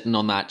you're sitting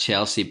on that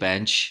Chelsea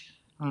bench,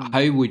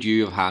 how would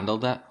you have handled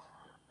that?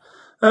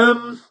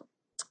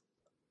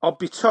 I'll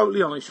be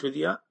totally honest with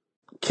you.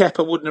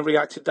 Kepa wouldn't have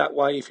reacted that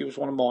way if he was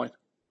one of mine,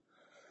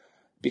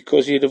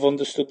 because he'd have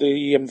understood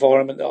the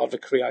environment that I've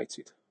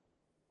created.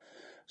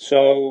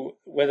 So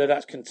whether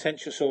that's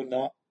contentious or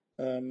not,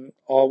 I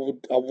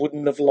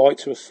wouldn't have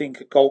liked to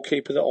think a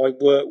goalkeeper that I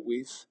work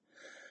with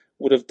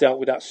would have dealt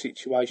with that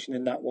situation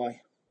in that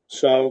way.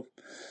 So,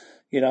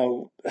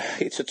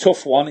 it's a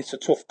tough one. It's a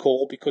tough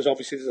call because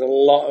obviously there's a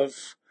lot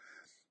of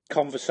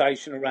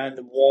conversation around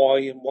the why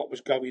and what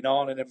was going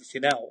on and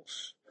everything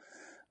else.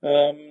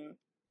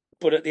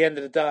 But at the end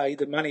of the day,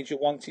 the manager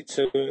wanted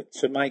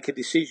to make a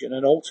decision,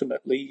 and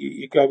ultimately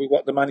you go with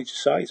what the manager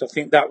says. I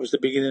think that was the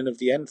beginning of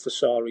the end for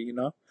Sarri,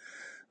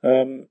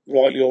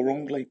 rightly or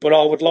wrongly. But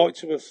I would like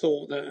to have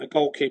thought that a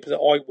goalkeeper that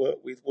I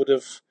work with would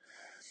have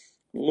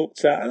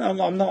looked at,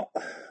 and I'm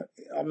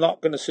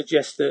not going to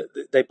suggest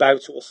that they bow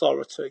to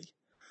authority,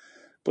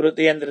 but at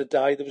the end of the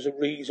day, there was a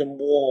reason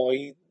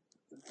why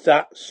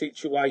that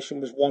situation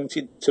was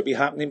wanted to be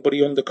happening, but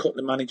he undercut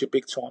the manager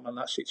big time on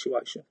that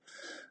situation.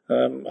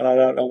 And I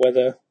don't know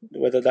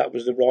whether that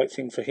was the right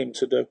thing for him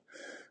to do.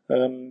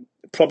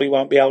 Probably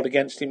won't be held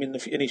against him in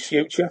his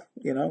future.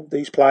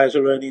 These players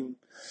are earning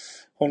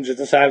hundreds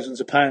of thousands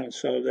of pounds,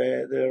 so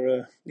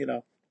they're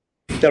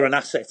an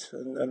asset.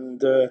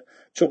 And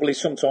trouble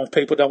is sometimes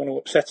people don't want to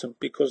upset them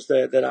because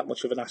they're that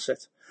much of an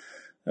asset.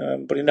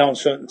 But in no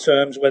uncertain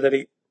terms, whether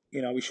he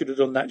should have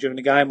done that during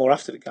the game or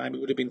after the game,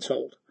 it would have been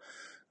told.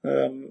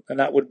 And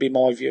that would be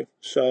my view.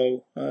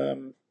 So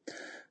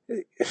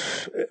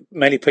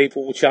many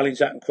people will challenge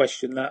that and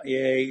question that.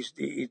 Yeah, he's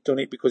done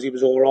it because he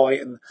was all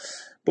right.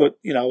 But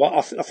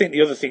I think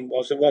the other thing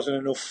was there wasn't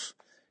enough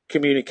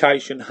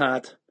communication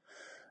had,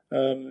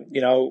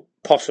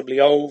 possibly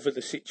over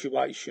the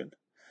situation.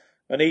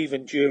 And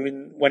even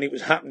during when it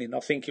was happening,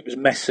 I think it was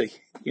messy.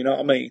 You know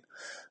what I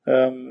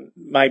mean?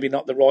 Maybe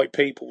not the right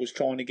people was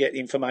trying to get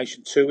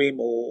information to him,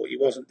 or he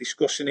wasn't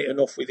discussing it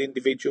enough with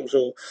individuals,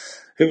 or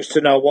who's to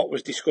know what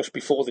was discussed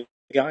before the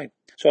game.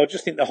 So I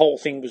just think the whole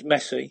thing was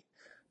messy.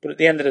 But at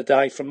the end of the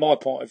day, from my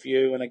point of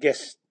view, and I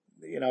guess,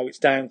 it's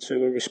down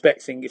to a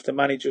respect thing. If the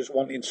manager's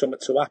wanting something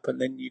to happen,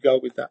 then you go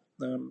with that.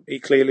 He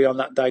clearly on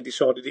that day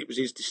decided it was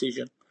his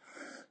decision.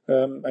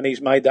 And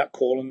he's made that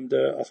call, and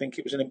I think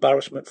it was an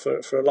embarrassment for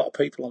a lot of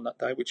people on that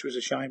day, which was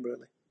a shame,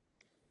 really.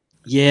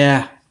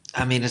 Yeah,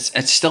 I mean,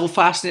 it's still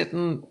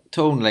fascinating,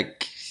 Tone,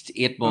 like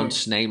 8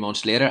 months, 9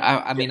 months later.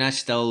 I mean, I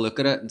still look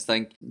at it and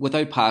think,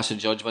 without passing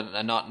judgment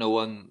and not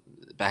knowing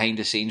behind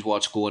the scenes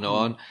what's going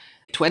on,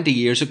 20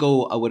 years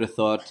ago, I would have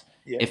thought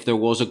if there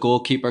was a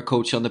goalkeeper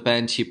coach on the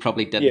bench, he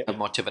probably didn't have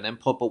much of an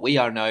input. But we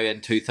are now in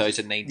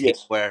 2019,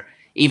 where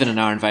even in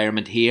our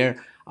environment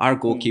here, our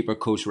goalkeeper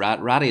coach,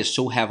 Ratty, is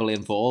so heavily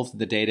involved in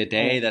the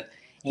day-to-day that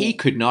he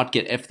could not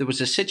get, if there was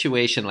a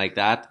situation like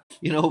that,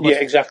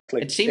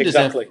 exactly. It seemed as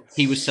if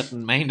he was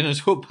sitting minding his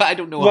hope. I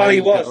don't know. Well,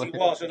 he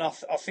was, and I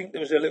think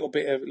there was a little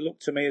bit of, it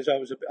looked to me as I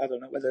was, I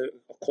don't know whether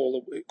I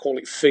call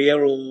it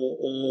fear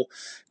or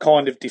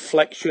kind of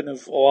deflection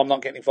of, I'm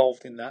not getting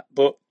involved in that.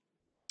 But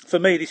for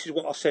me, this is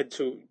what I said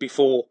to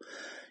before.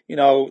 At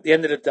the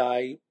end of the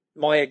day,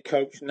 my head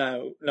coach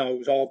now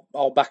knows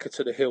I'll back her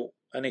to the hilt,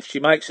 and if she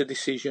makes a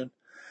decision,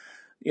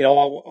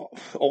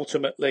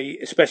 ultimately,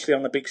 especially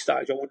on the big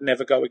stage, I would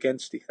never go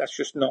against it. That's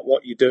just not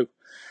what you do.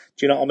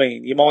 Do you know what I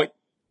mean? You might,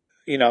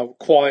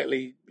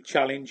 quietly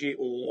challenge it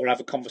or have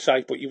a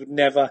conversation, but you would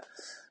never,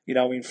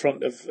 in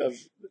front of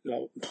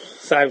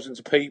thousands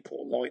of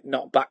people,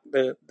 not back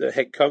the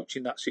head coach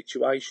in that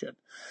situation.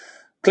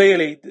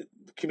 Clearly, the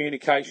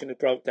communication had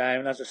broke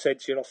down. As I said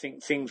to you, I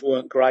think things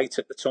weren't great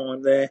at the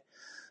time there.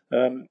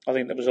 I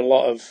think there was a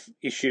lot of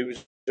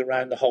issues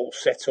around the whole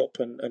setup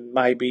and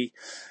maybe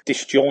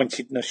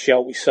disjointedness,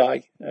 shall we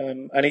say,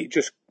 and it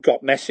just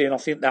got messy. And I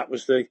think that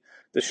was the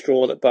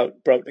straw that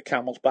broke the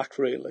camel's back,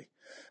 really.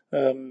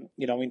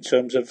 In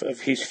terms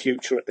of his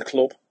future at the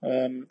club,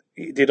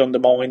 it did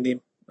undermine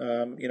him.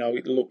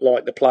 It looked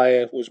like the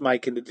player was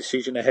making the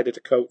decision ahead of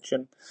the coach,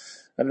 and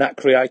that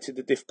created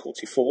the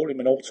difficulty for him.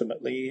 And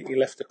ultimately, he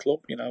left the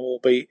club,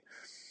 albeit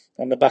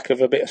on the back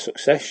of a bit of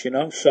success,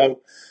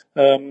 So,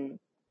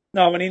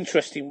 no, an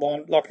interesting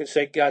one. Like I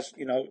said, Gaz,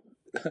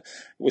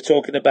 we're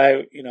talking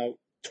about,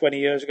 20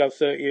 years ago,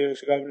 30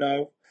 years ago,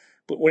 no.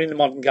 But we're in the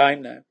modern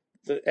game now.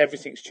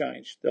 Everything's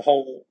changed. The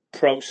whole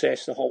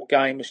process, the whole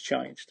game has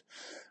changed.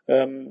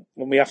 And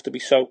we have to be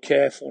so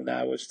careful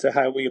now as to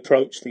how we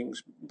approach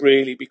things,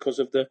 really, because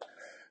of the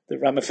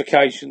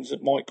ramifications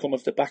that might come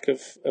off the back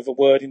of a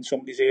word in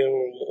somebody's ear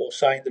or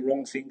saying the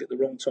wrong thing at the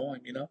wrong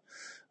time,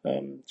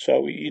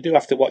 So you do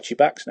have to watch your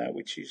backs now,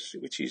 which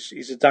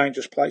is a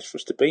dangerous place for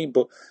us to be in.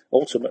 But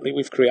ultimately,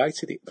 we've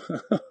created it.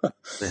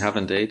 They have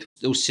indeed.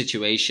 Those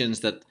situations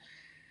that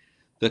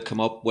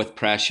come up with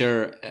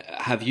pressure,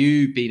 have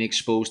you been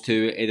exposed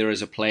to, either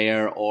as a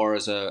player or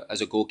as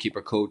a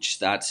goalkeeper coach,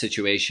 that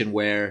situation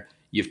where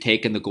you've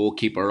taken the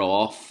goalkeeper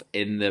off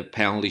in the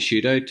penalty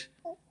shootout?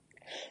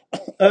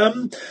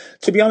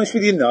 To be honest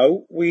with you,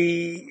 no.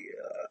 We've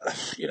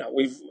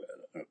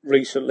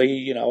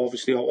recently,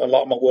 obviously a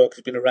lot of my work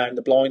has been around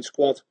the blind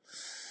squad,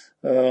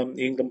 the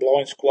England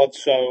blind squad.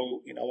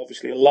 So,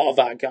 obviously a lot of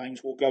our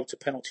games will go to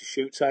penalty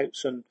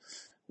shootouts, and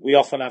we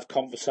often have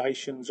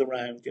conversations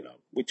around,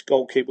 which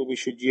goalkeeper we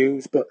should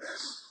use. But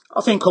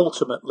I think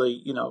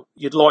ultimately,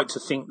 you'd like to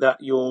think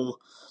that your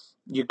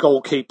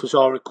goalkeepers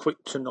are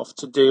equipped enough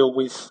to deal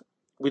with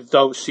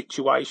those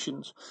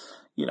situations.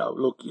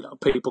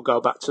 People go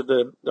back to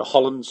the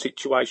Holland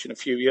situation a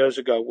few years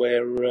ago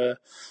where,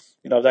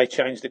 they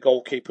changed the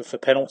goalkeeper for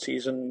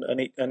penalties and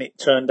it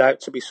turned out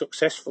to be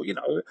successful.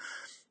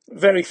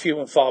 Very few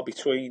and far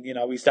between.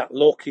 Is that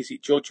luck? Is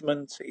it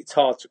judgment? It's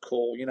hard to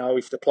call.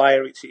 If the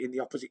player hits it in the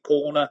opposite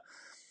corner,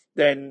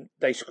 then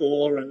they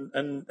score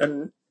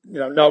and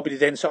nobody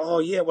then says, oh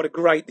yeah, what a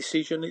great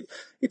decision.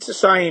 It's the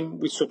same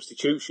with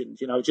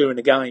substitutions. During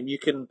the game, you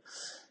can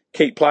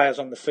keep players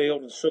on the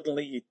field and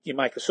suddenly you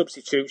make a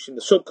substitution,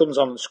 the sub comes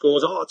on and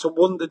scores. Oh, it's a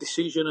wonder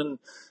decision and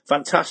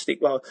fantastic.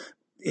 Well,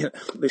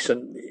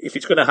 listen, if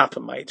it's going to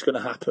happen, mate, it's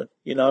going to happen.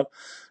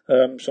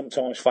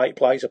 Sometimes fate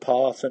plays a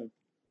part, and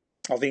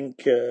I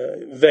think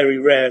very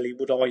rarely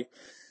would I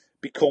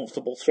be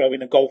comfortable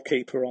throwing a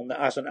goalkeeper on that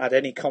hasn't had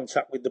any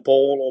contact with the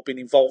ball or been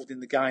involved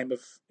in the game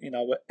of,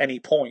 at any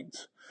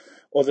point,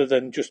 other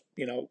than just,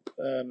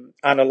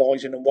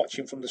 analysing and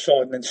watching from the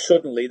side. And then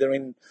suddenly they're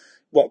in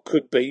what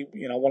could be,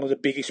 one of the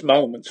biggest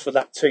moments for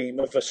that team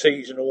of a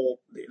season, or,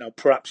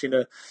 perhaps in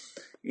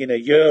a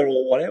year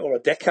or whatever, or a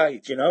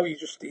decade.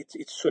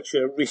 It's such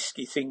a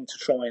risky thing to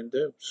try and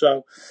do.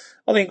 So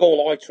I think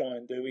all I try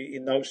and do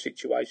in those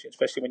situations,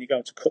 especially when you go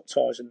into cup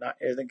ties and that,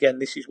 and again,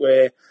 this is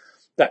where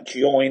that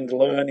joined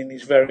learning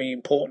is very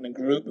important, and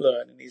group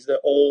learning is that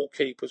all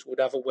keepers would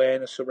have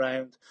awareness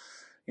around,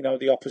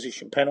 the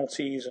opposition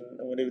penalties and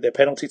who their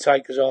penalty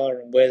takers are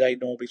and where they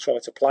normally try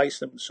to place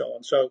them and so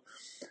on. So,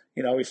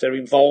 if they're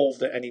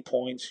involved at any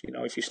point,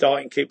 if your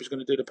starting keeper's going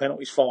to do the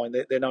penalties, fine,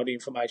 they know the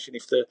information.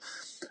 If the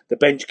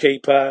bench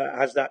keeper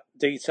has that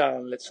detail,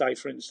 and let's say,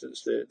 for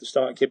instance, the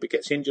starting keeper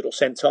gets injured or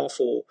sent off,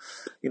 or,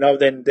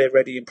 then they're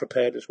ready and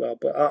prepared as well.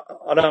 But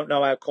I don't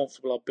know how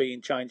comfortable I'd be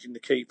in changing the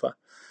keeper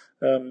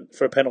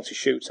for a penalty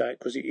shootout,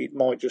 because it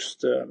might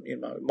just,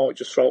 it might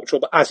just throw up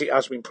trouble, as it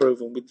has been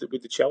proven with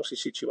the Chelsea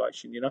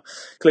situation.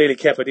 Clearly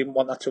Kepa didn't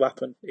want that to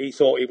happen. He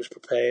thought he was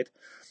prepared,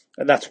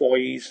 and that's why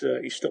he's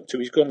stuck to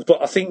his guns.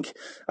 But I think,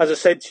 as I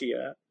said to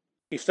you,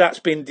 if that's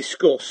been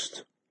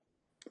discussed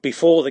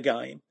before the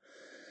game,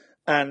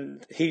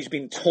 and he's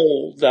been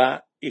told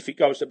that if it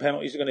goes to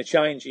penalties, they're going to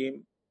change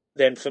him,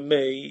 then for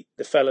me,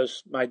 the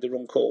fella's made the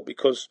wrong call,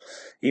 because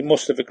he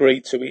must have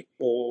agreed to it,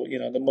 or,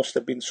 there must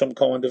have been some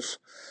kind of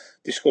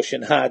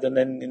discussion had, and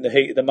then in the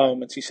heat of the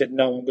moment he said,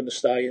 no, I'm going to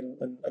stay, and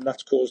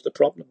that's caused the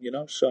problem,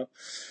 So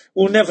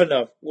we'll never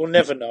know,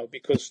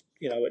 because,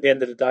 at the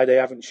end of the day, they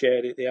haven't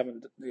shared it, they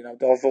haven't,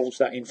 divulged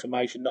that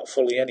information, not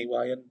fully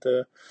anyway,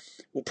 and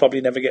we'll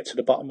probably never get to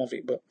the bottom of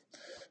it, but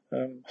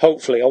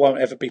hopefully I won't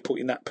ever be put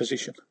in that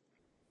position.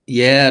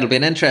 Yeah, it'll be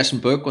an interesting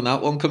book when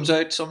that one comes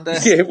out someday.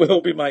 Yeah, it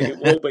will be, mate, it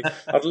will be.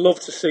 I'd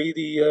love to see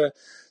the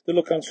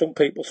look on some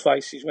people's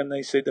faces when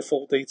they see the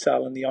full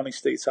detail and the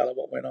honest detail of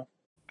what went on.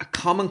 A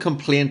common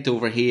complaint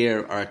over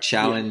here, or a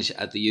challenge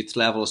at the youth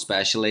level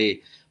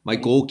especially, my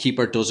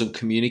goalkeeper doesn't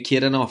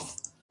communicate enough.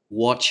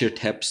 What's your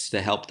tips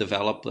to help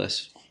develop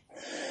this?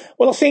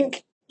 Well, I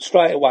think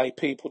straight away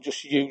people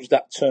just use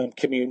that term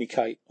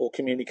communicate or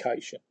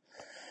communication.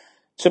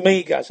 To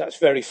me, guys, that's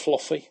very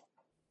fluffy.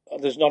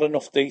 There's not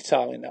enough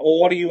detail in that. Well,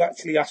 what are you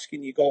actually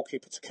asking your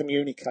goalkeeper to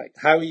communicate?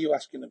 How are you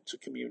asking them to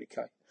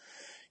communicate?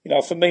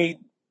 For me,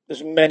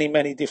 there's many,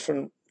 many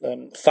different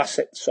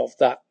facets of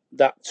that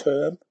that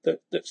term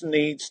that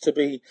needs to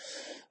be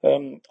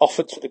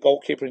offered to the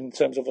goalkeeper in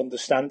terms of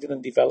understanding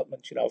and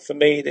development. For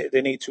me,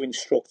 they need to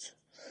instruct.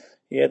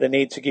 Yeah, they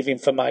need to give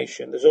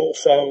information. There's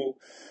also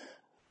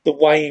the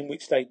way in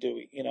which they do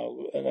it.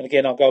 And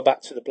again, I'll go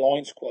back to the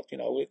blind squad.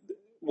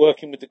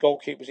 Working with the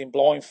goalkeepers in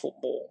blind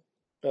football,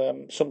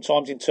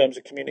 sometimes in terms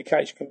of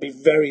communication, can be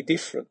very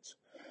different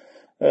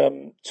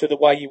to the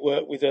way you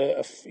work with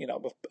a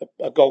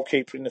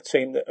goalkeeper in a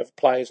team of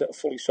players that are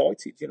fully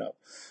sighted.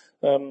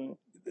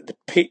 The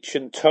pitch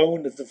and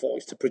tone of the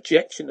voice, the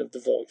projection of the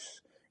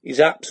voice, is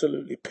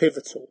absolutely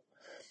pivotal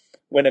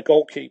when a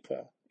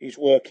goalkeeper is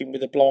working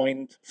with a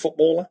blind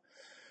footballer,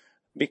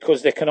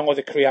 because they can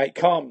either create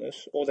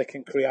calmness or they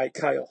can create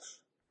chaos,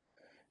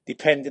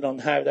 depending on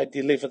how they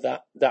deliver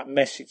that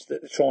message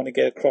that they're trying to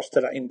get across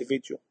to that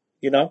individual.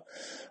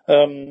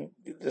 The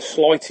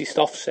slightest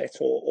offset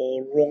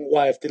or wrong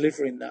way of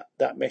delivering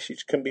that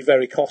message can be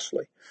very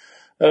costly.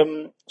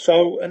 And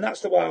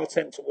that's the way I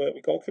tend to work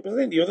with goalkeepers. I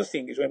think the other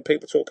thing is, when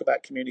people talk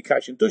about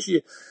communication, does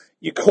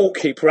your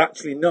goalkeeper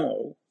actually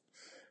know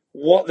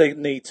what they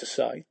need to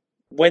say,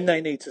 when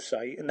they need to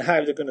say, and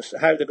how they're going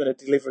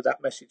to deliver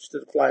that message to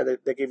the player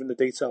that they're giving the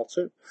detail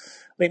to?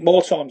 I think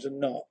more times than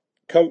not,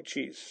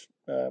 coaches,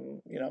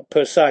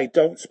 per se,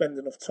 don't spend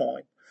enough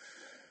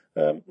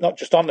time, not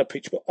just on the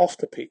pitch but off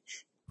the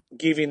pitch,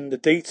 giving the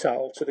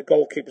detail to the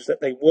goalkeepers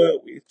that they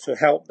work with to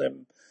help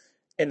them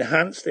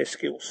enhance their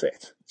skill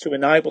set, to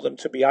enable them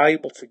to be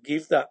able to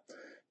give that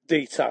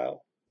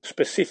detail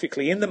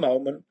specifically in the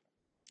moment,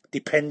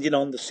 depending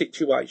on the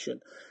situation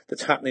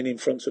that's happening in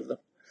front of them.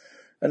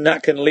 And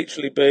that can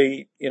literally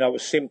be,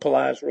 as simple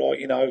as,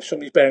 if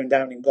somebody's bearing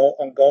down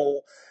on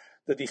goal,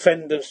 the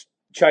defender's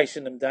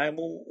chasing them down.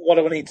 Well, what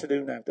do I need to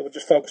do now? Do I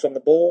just focus on the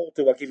ball?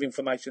 Do I give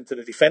information to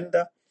the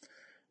defender?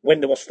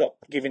 When do I stop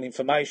giving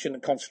information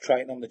and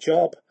concentrating on the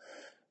job?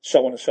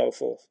 So on and so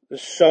forth.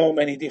 There's so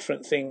many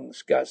different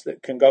things, guys,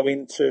 that can go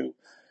into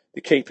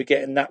the keeper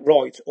getting that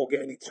right or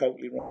getting it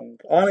totally wrong.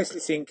 I honestly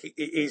think it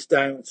is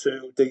down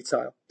to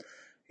detail.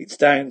 It's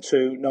down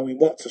to knowing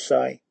what to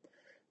say,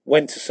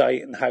 when to say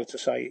it and how to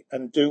say it.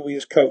 And do we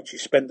as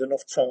coaches spend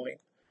enough time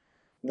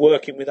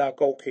working with our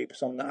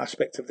goalkeepers on that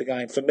aspect of the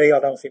game? For me, I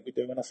don't think we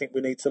do, and I think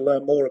we need to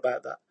learn more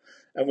about that,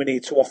 and we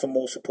need to offer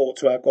more support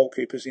to our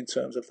goalkeepers in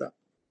terms of that.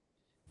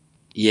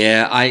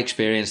 Yeah, I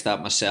experienced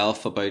that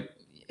myself about,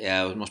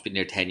 it must be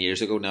near 10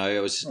 years ago now. I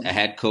was a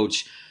head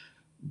coach,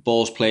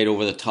 balls played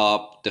over the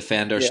top,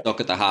 defender stuck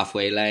at the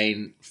halfway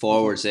line,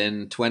 forwards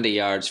in, 20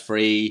 yards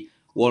free,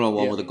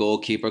 one-on-one with the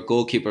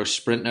goalkeeper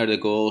sprinting out of the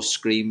goal,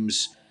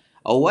 screams,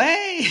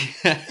 "Away!"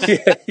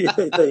 There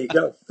you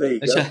go.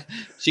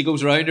 She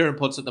goes round her and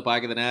puts it in the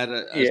back of the net.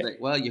 I was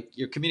like, well,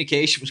 your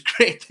communication was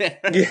great there.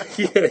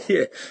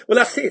 Yeah. Well,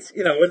 that's it,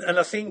 and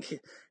I think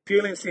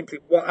purely and simply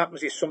what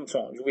happens is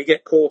sometimes we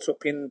get caught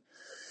up in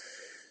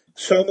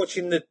so much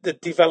in the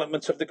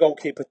development of the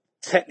goalkeeper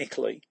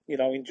technically,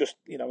 in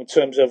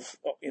terms of,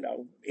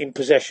 in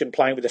possession,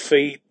 playing with the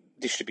feet,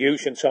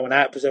 distribution, so on,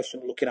 out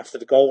possession, looking after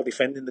the goal,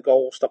 defending the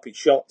goal, stopping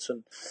shots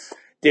and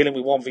dealing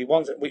with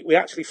 1v1s. We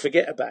actually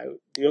forget about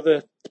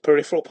the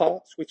peripheral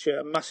parts, which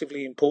are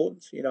massively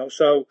important,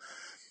 So,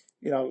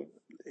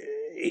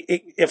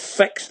 it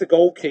affects the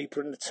goalkeeper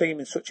and the team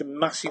in such a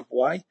massive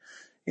way.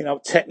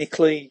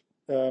 Technically,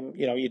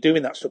 you're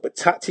doing that stuff, but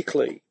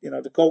tactically,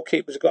 the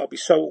goalkeepers have got to be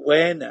so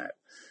aware now.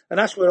 And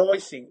that's where I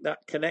think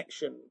that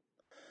connection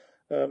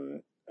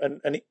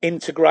and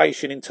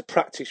integration into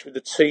practice with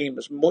the team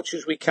as much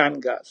as we can,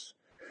 Gaz,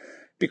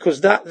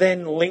 because that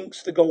then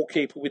links the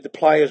goalkeeper with the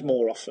players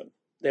more often.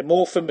 They're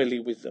more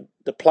familiar with them.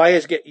 The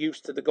players get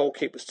used to the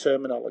goalkeeper's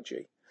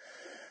terminology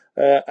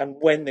and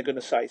when they're going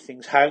to say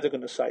things, how they're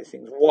going to say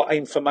things, what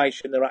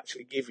information they're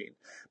actually giving.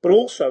 But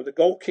also the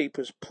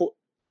goalkeepers put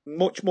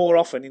much more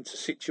often into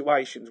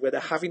situations where they're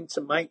having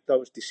to make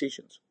those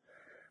decisions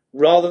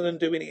rather than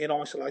doing it in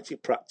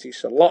isolated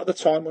practice, a lot of the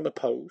time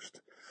unopposed.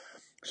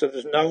 So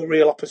there's no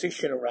real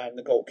opposition around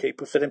the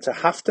goalkeeper for them to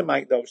have to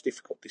make those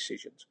difficult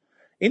decisions.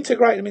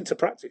 Integrate them into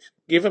practice.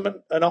 Give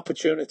them an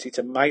opportunity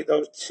to make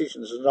those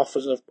decisions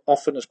as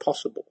often as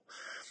possible.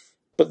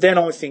 But then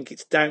I think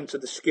it's down to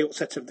the skill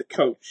set of the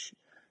coach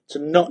to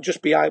not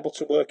just be able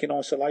to work in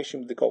isolation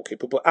with the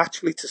goalkeeper, but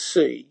actually to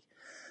see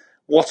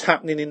what's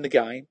happening in the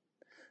game,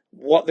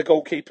 what the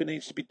goalkeeper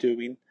needs to be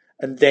doing,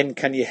 and then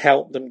can you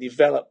help them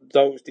develop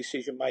those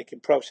decision-making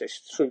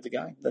processes through the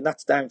game? And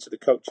that's down to the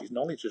coach's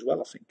knowledge as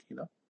well, I think,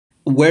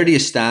 Where do you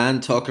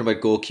stand, talking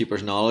about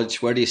goalkeepers'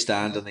 knowledge, where do you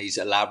stand on these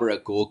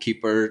elaborate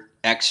goalkeeper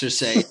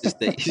exercises?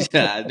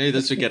 I knew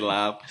this would get a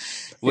laugh.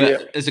 Well,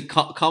 it's a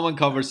common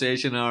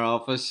conversation in our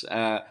office.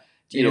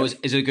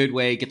 Is it a good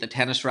way to get the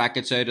tennis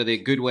rackets out? Are they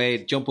a good way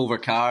to jump over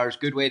cars?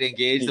 Good way to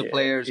engage the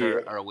players, or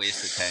a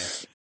waste of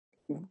time?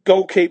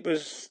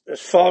 Goalkeepers, as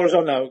far as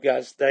I know,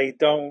 guys, they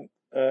don't,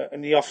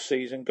 in the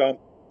off-season, go and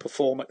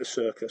perform at the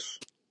circus.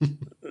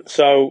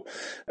 So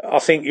I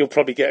think you'll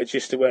probably get a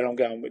gist of where I'm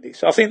going with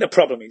this. I think the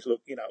problem is,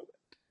 look,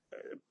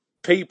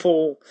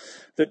 people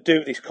that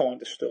do this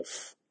kind of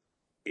stuff,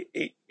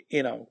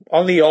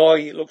 on the eye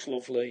it looks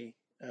lovely,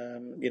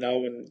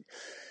 and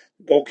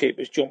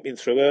goalkeepers jumping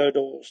through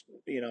hurdles,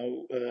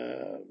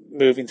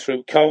 moving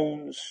through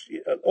cones,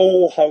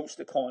 all host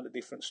of kind of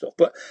different stuff.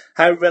 But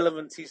how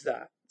relevant is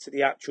that to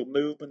the actual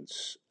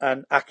movements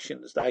and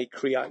actions they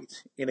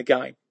create in a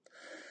game?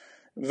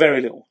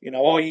 Very little.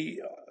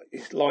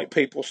 Like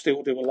people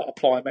still do a lot of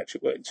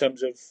plyometric work in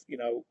terms of,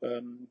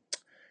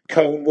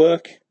 cone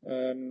work,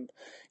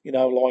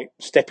 like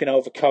stepping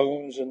over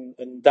cones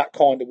and that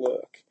kind of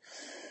work.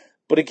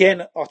 But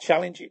again, I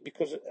challenge it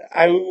because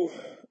how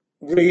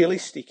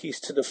realistic is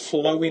to the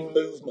flowing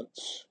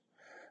movements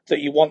that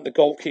you want the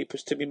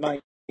goalkeepers to be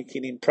making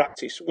in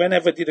practice.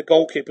 Whenever did a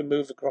goalkeeper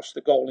move across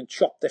the goal and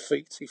chop their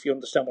feet, if you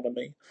understand what I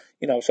mean?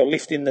 So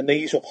lifting the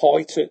knees up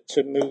high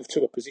to move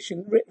to a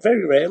position,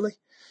 very rarely.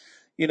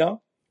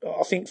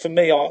 I think for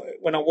me,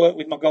 when I work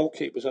with my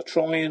goalkeepers, I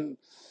try and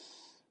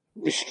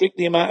restrict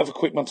the amount of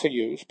equipment I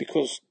use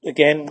because,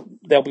 again,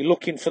 they'll be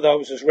looking for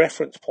those as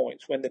reference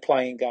points when they're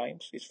playing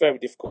games. It's very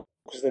difficult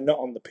because they're not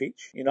on the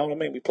pitch. You know what I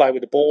mean? We play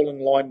with the ball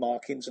and line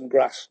markings and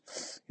grass,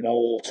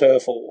 or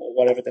turf or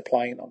whatever they're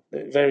playing on.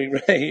 Very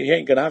rare. You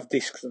ain't going to have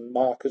discs and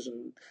markers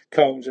and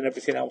cones and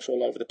everything else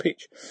all over the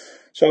pitch.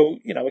 So,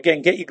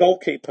 again, get your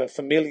goalkeeper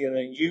familiar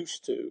and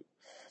used to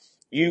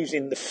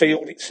using the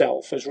field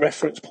itself as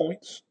reference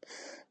points.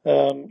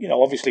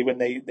 Obviously when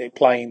they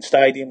play in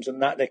stadiums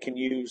and that, they can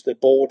use the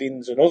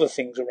boardings and other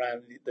things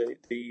around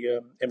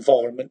the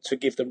environment to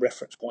give them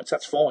reference points.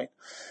 That's fine.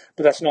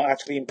 But that's not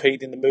actually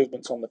impeding the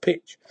movements on the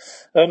pitch.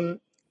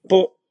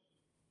 But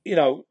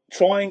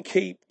try and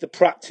keep the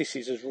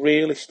practices as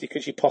realistic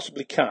as you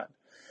possibly can.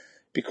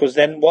 Because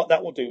then what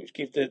that will do is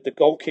give the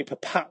goalkeeper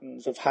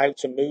patterns of how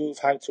to move,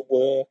 how to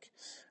work,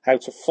 how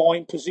to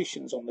find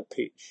positions on the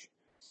pitch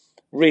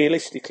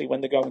realistically when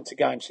they go into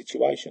game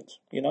situations,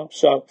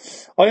 So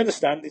I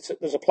understand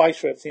there's a place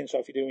for everything. So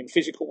if you're doing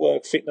physical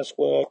work, fitness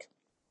work,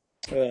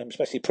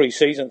 especially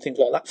pre-season, things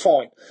like that,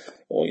 fine.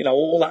 Or,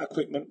 all that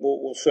equipment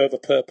will serve a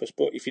purpose.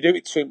 But if you do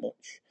it too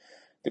much,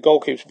 the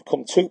goalkeepers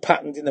become too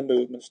patterned in the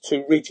movements,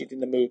 too rigid in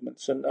the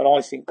movements. And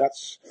I think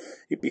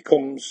it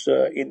becomes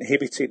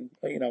inhibiting,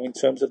 in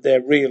terms of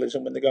their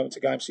realism when they go into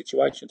game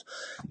situations.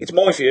 It's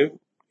my view.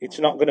 It's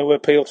not going to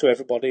appeal to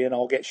everybody, and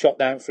I'll get shot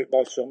down for it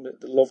by some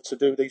that love to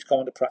do these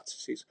kind of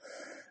practices.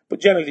 But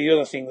generally, the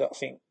other thing that I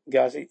think,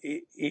 guys,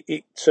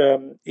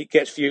 it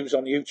gets views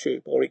on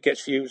YouTube, or it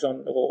gets views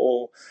on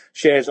or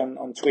shares on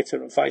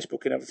Twitter and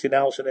Facebook and everything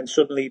else, and then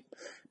suddenly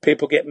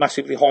people get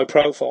massively high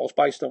profiles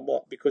based on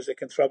what? Because they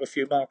can throw a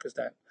few markers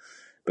down.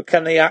 But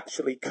can they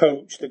actually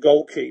coach the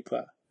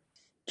goalkeeper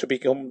to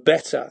become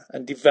better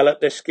and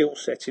develop their skill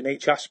set in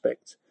each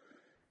aspect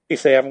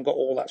if they haven't got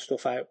all that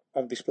stuff out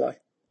on display?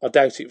 I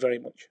doubt it very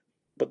much,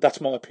 but that's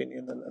my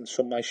opinion, and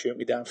some may shoot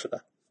me down for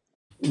that.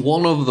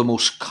 One of the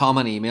most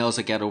common emails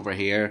I get over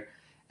here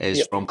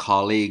is from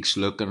colleagues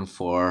looking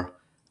for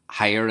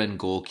hiring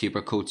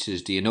goalkeeper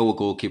coaches. Do you know a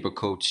goalkeeper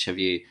coach? Have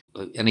you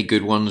any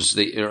good ones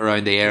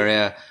around the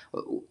area?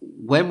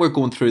 When we're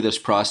going through this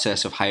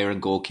process of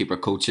hiring goalkeeper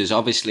coaches,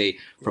 obviously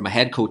from a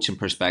head coaching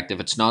perspective,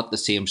 it's not the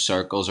same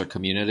circles or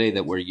community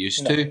that we're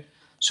used to.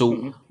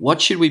 So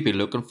what should we be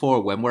looking for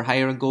when we're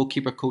hiring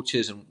goalkeeper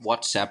coaches, and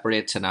what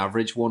separates an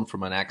average one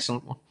from an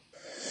excellent one?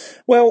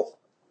 Well,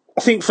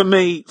 I think for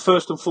me,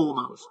 first and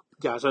foremost,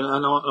 guys,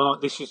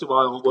 and this is the way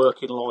I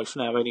work in life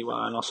now anyway,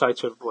 and I say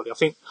to everybody, I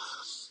think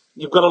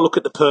you've got to look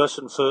at the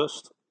person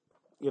first.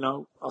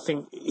 I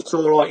think it's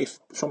all right if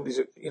somebody's,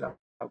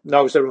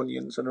 knows their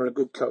onions and are a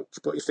good coach,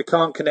 but if they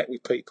can't connect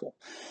with people,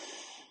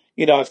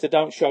 if they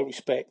don't show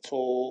respect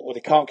or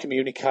they can't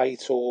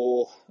communicate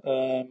or...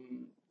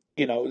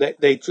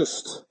 they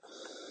just,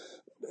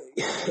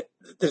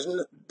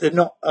 they're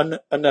not a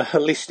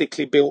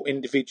holistically built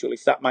individual,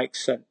 if that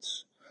makes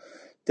sense.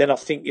 Then I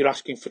think you're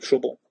asking for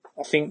trouble.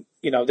 I think,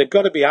 they've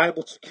got to be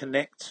able to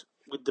connect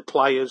with the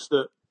players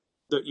that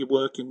you're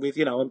working with,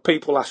 and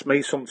people ask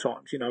me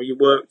sometimes, you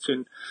worked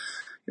in,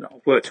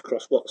 I've worked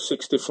across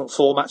 6 different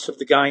formats of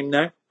the game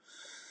now.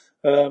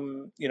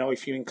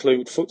 If you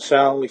include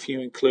futsal, if you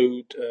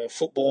include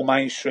football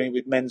mainstream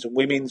with men's and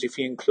women's, if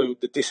you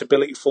include the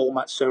disability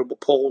format, cerebral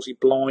palsy,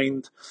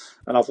 blind,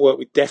 and I've worked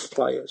with deaf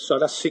players. So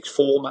that's 6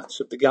 formats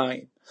of the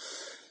game.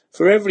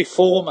 For every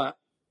format,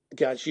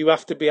 guys, you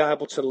have to be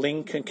able to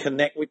link and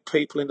connect with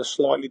people in a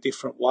slightly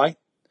different way.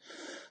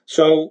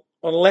 So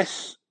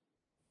unless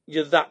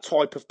you're that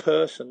type of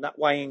person, that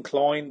way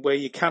inclined, where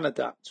you can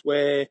adapt,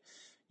 where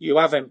you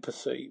have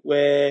empathy,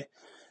 where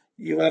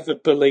you have a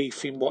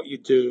belief in what you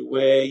do,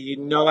 where you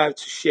know how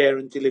to share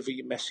and deliver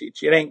your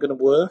message, it ain't going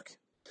to work.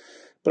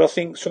 But I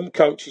think some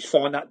coaches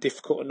find that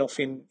difficult enough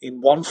in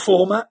one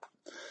format.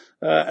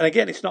 And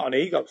again, it's not an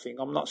ego thing.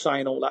 I'm not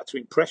saying all that to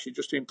impress you,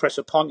 just to impress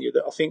upon you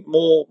that I think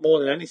more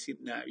than anything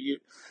now,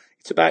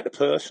 it's about the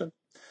person.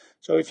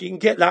 So if you can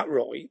get that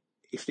right,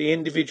 if the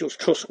individual's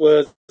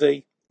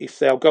trustworthy, if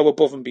they'll go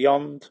above and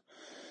beyond,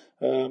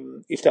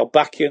 if they'll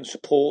back you and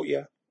support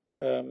you,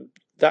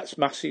 that's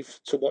massive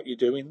to what you're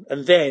doing.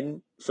 And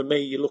then, for me,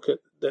 you look at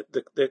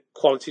the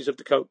qualities of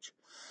the coach.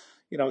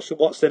 So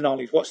what's their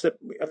knowledge?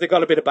 Have they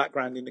got a bit of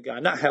background in the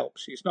game? That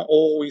helps. It's not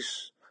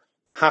always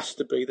has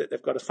to be that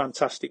they've got a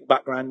fantastic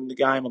background in the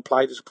game and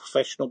played as a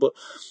professional, but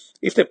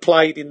if they've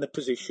played in the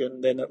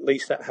position, then at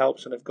least that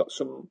helps, and they've got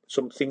some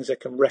things they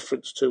can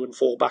reference to and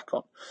fall back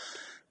on.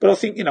 But I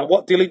think,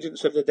 what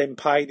diligence have they then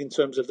paid in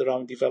terms of their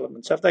own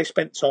development? Have they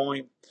spent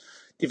time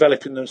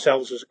developing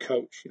themselves as a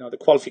coach? The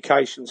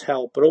qualifications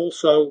help, but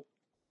also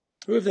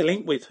who have they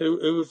linked with?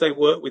 Who have they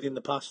worked with in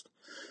the past?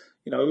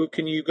 Who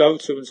can you go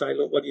to and say,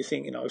 look, what do you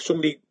think? If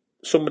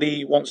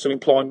somebody wants to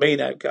employ me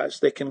now,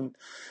 guys, I can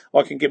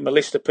give them a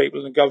list of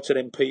people and go to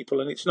them people,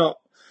 and it's not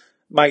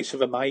mates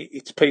of a mate,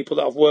 it's people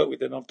that I've worked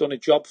with and I've done a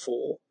job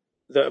for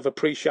that have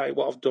appreciated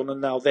what I've done,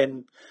 and they'll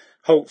then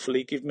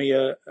hopefully give me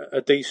a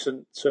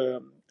decent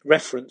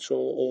reference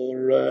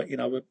or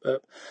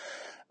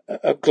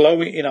a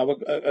glowing,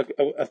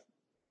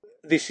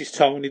 this is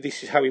Tony,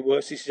 this is how he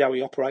works, this is how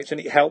he operates, and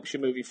it helps you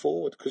moving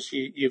forward because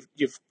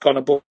you've gone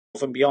above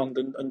and beyond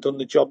and done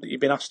the job that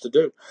you've been asked to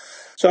do.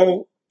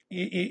 So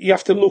you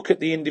have to look at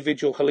the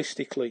individual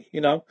holistically.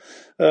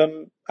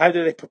 How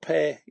do they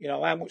prepare?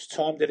 How much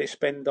time do they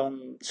spend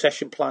on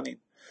session planning?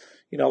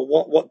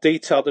 What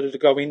detail do they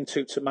go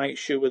into to make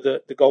sure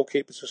that the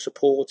goalkeepers are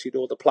supported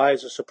or the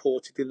players are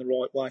supported in the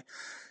right way?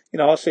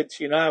 I said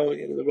to you now,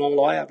 the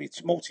role I have,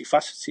 it's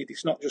multifaceted.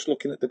 It's not just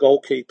looking at the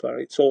goalkeeper.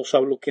 It's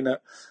also looking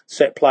at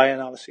set play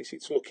analysis.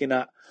 It's looking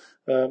at,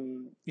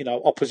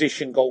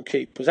 opposition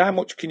goalkeepers. How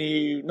much can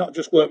you not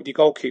just work with your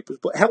goalkeepers,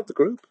 but help the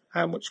group?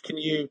 How much can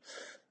you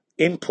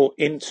input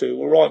into,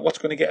 all right, what's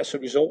going to get us a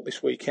result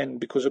this weekend?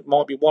 Because it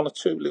might be one or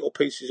two little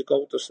pieces of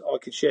gold that I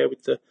can share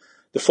with the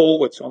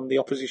forwards on the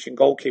opposition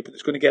goalkeeper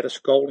that's going to get us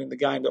a goal in the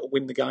game that will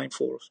win the game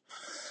for us.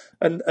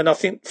 And I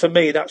think for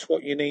me, that's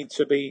what you need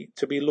to be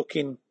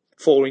looking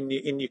for in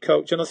your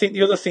coach. And I think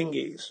the other thing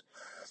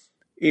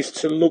is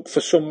to look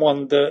for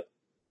someone that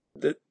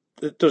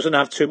doesn't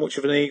have too much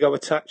of an ego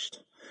attached.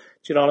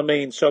 Do you know what I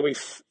mean? So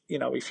if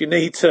you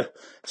need to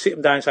sit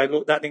them down and say,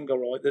 look, that didn't go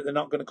right, that they're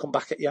not going to come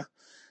back at you,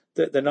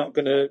 that they're not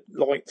going to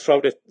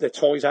throw their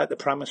toys out the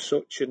pram as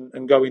such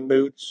and go in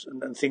moods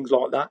and things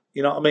like that.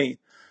 You know what I mean?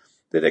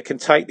 That they can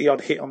take the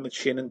odd hit on the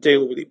chin and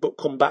deal with it, but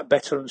come back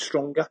better and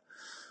stronger,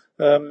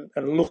 and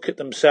look at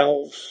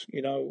themselves,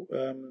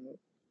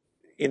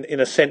 in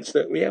a sense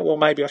that,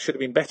 maybe I should have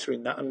been better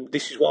in that, and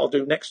this is what I'll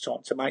do next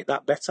time to make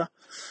that better.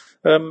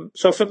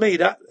 So for me,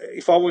 that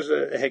if I was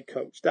a head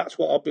coach, that's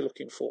what I'd be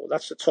looking for.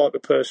 That's the type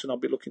of person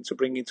I'd be looking to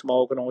bring into my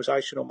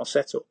organisation or my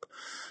setup.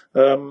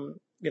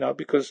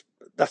 Because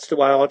that's the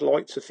way I'd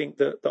like to think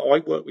that I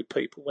work with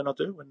people when I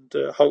do, and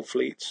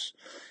hopefully it's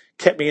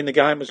kept me in the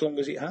game as long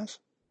as it has.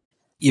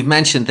 You've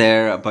mentioned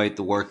there about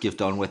the work you've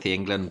done with the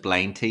England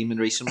blind team in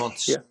recent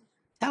months. Yeah.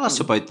 Tell us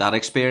about that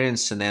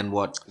experience and then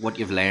what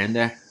you've learned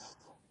there.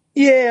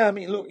 Yeah, I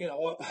mean, look,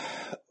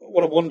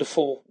 what a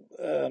wonderful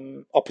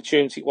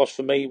opportunity it was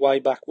for me way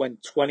back when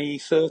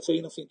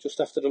 2013, I think just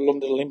after the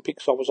London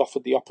Olympics, I was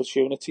offered the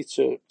opportunity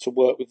to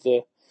work with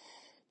the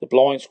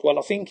blind squad.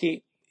 I think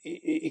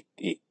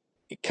it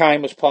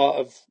came as part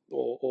of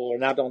or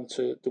an add-on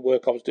to the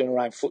work I was doing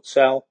around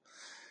futsal.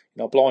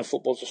 Blind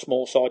football's a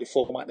small-sided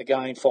format in the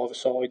game,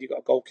 5-a-side. You've got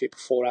a goalkeeper,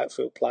 4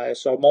 outfield players.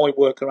 So my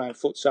work around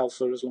futsal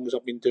for as long as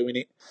I've been doing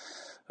it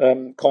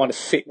kind of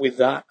fit with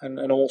that.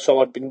 And also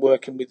I'd been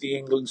working with the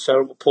England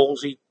cerebral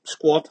palsy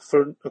squad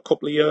for a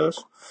couple of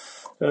years.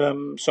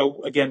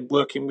 So again,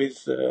 working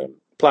with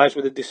players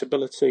with a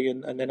disability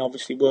and then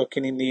obviously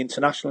working in the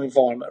international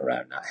environment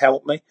around that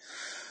helped me.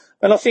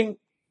 And I think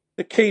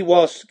the key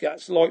was,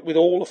 like with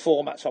all the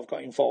formats I've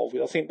got involved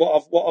with, I think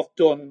what I've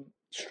done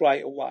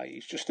straight away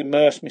is just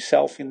immerse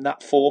myself in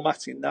that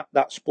format, in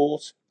that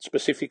sport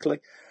specifically.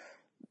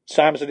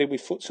 Same as I did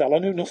with futsal. I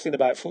knew nothing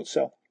about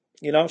futsal,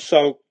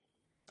 so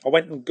I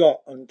went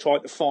and tried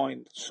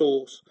to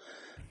source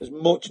as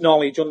much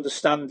knowledge,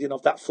 understanding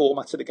of that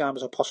format of the game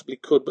as I possibly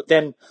could. But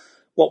then,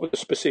 what were the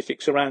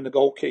specifics around the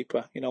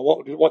goalkeeper?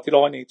 What did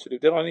I need to do?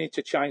 Did I need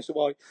to change the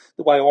way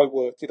I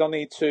worked? Did I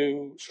need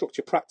to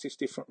structure practice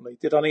differently?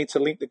 Did I need to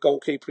link the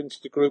goalkeeper into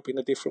the group in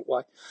a different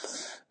way?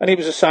 And it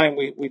was the same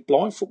with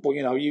blind football.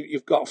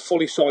 You've got a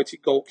fully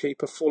sighted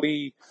goalkeeper,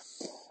 fully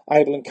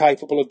able and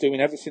capable of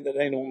doing everything that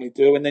they normally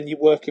do, and then you're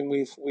working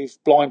with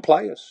blind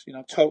players,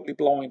 totally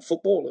blind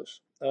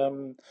footballers.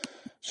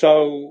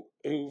 So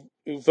who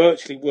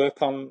virtually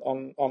work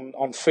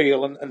on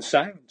feel and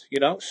sound,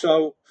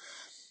 So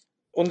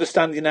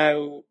understanding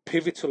how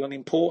pivotal and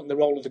important the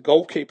role of the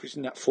goalkeepers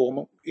in that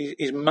format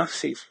is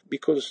massive,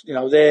 because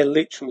they're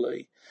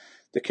literally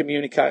the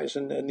communicators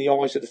and the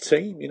eyes of the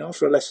team,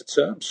 for a lesser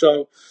term.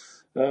 So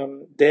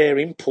their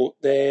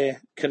input,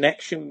 their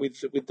connection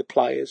with the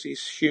players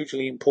is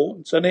hugely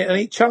important, and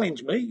it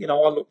challenged me. I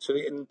looked at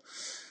it and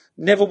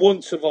never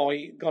once have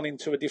I gone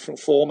into a different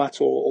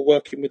format or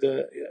working with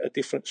a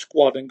different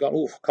squad and gone,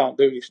 I can't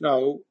do this.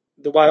 No,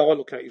 the way I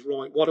look at it is,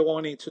 right, what do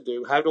I need to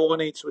do? How do I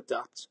need to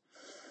adapt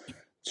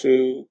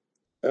to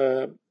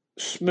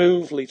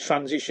smoothly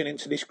transition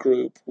into this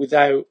group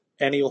without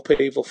any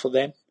upheaval for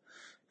them?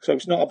 So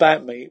it's not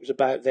about me, it was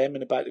about them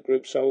and about the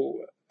group.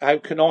 So how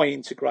can I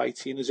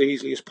integrate in as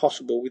easily as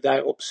possible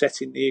without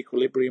upsetting the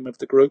equilibrium of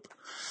the group?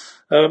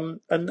 And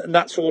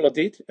that's all I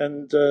did.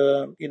 And,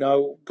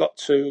 got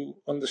to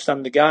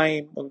understand the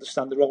game,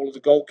 understand the role of the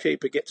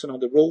goalkeeper, get to know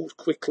the rules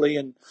quickly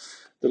and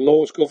the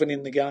laws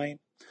governing the game.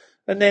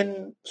 And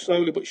then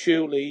slowly but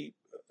surely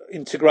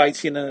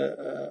integrating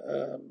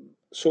a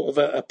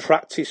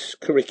practice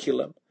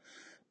curriculum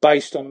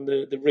based on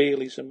the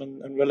realism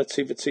and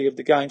relativity of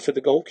the game for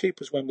the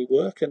goalkeepers when we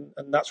work. And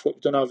that's what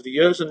we've done over the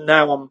years. And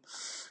now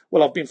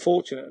I've been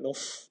fortunate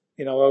enough,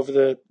 over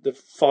the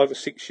 5 or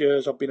 6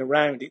 years I've been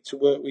around it to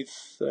work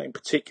with, in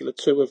particular,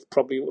 two of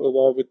probably,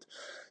 I would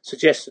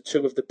suggest, the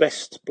two of the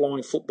best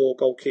blind football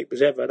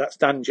goalkeepers ever. That's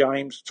Dan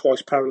James,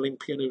 twice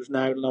Paralympian, who's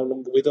now no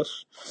longer with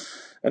us,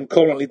 and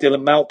currently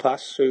Dylan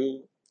Malpass,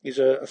 who is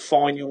a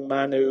fine young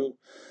man who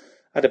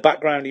had a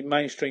background in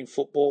mainstream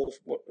football,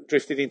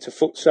 drifted into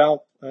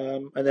futsal,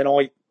 and then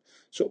I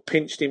sort of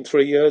pinched him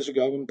 3 years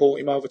ago and brought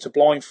him over to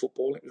blind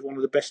football. It was one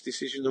of the best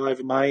decisions I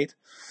ever made.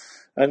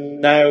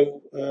 And now,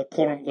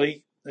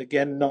 currently,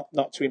 again,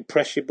 not to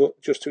impress you,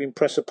 but just to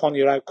impress upon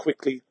you how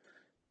quickly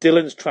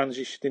Dylan's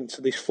transitioned into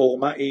this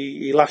format.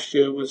 He last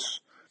year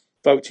was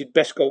voted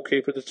best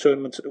goalkeeper of the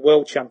tournament at the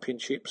World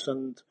Championships,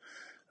 and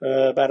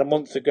about a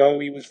month ago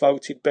he was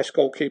voted best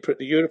goalkeeper at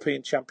the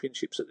European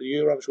Championships at the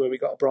Euros, where we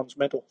got a bronze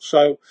medal.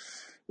 So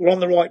we're on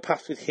the right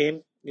path with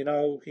him.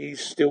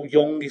 He's still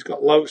young, he's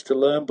got loads to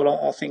learn, but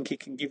I think he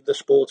can give the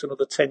sport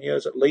another 10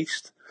 years at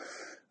least.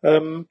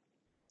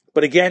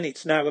 But again,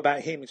 it's now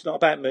about him. It's not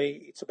about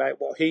me. It's about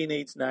what he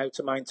needs now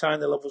to maintain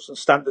the levels and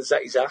standards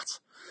that he's at.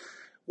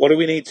 What do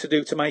we need to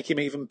do to make him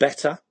even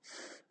better?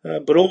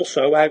 But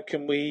also, how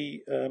can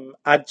we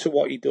add to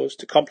what he does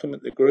to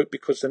complement the group?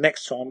 Because the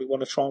next time we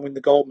want to try and win the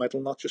gold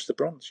medal, not just the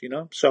bronze,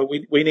 So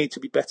we need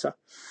to be better,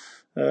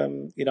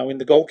 in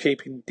the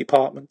goalkeeping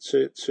department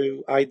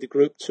to aid the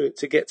group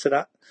to get to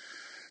that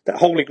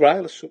holy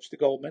grail as such, the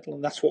gold medal,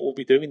 and that's what we'll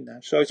be doing now.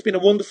 So it's been a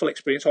wonderful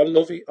experience. I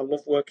love it. I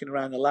love working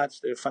around the lads.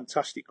 They're a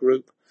fantastic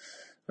group.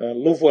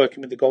 Love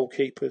working with the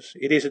goalkeepers.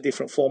 It is a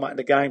different format in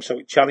the game, so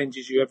it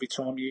challenges you every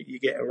time you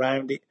get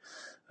around it.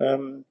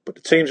 But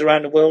the teams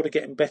around the world are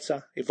getting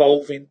better,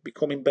 evolving,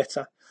 becoming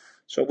better.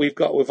 So we've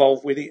got to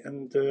evolve with it,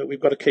 and we've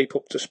got to keep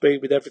up to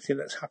speed with everything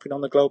that's happening on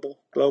the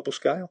global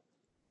scale.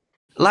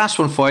 Last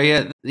one for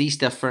you. These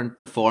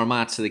different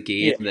formats of the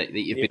game that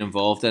you've been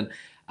involved in,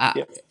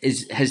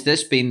 has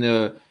this been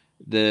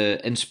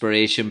the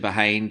inspiration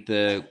behind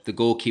the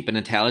Goalkeeping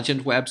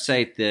Intelligent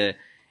website, the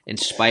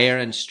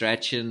inspiring,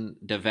 stretching,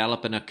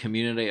 developing a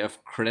community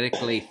of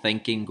critically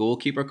thinking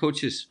goalkeeper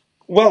coaches?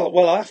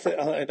 Well,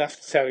 I'd have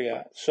to tell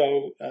you.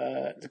 So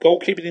the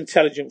Goalkeeping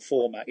Intelligent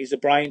format is a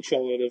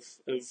brainchild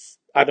of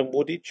Adam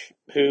Woodage,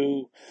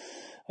 who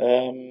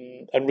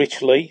and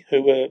Rich Lee,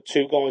 who were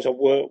two guys I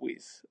worked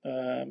with.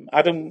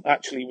 Adam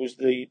actually was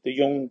the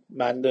young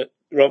man that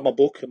wrote my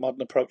book, A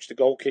Modern Approach to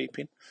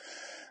Goalkeeping.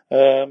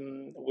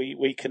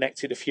 We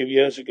connected a few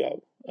years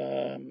ago,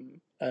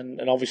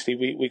 and obviously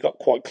we got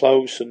quite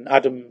close. And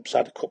Adam's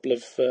had a couple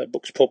of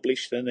books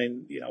published, and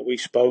then we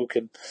spoke,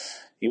 and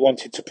he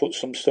wanted to put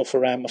some stuff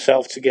around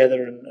myself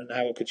together and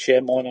how I could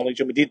share my knowledge,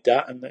 and we did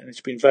that, and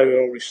it's been very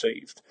well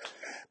received.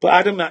 But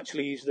Adam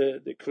actually is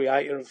the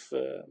creator of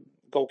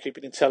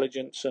Goalkeeping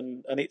Intelligence,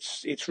 and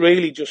it's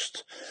really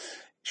just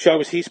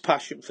shows his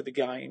passion for the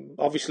game.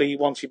 Obviously, he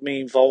wanted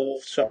me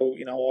involved, so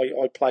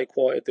I play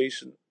quite a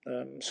decent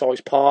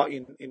sized part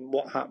in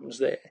what happens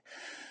there,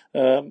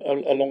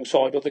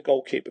 alongside other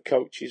goalkeeper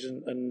coaches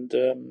and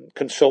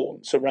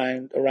consultants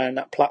around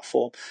that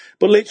platform.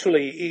 But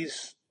literally, it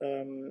is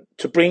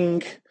to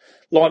bring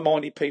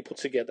like-minded people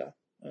together,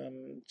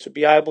 to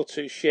be able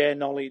to share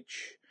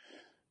knowledge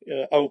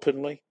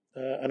openly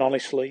and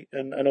honestly,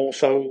 and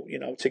also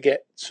to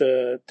get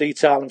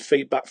detail and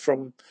feedback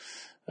from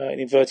in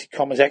inverted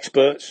commas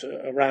experts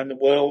around the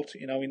world,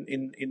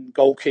 in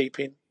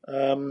goalkeeping.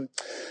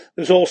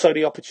 There's also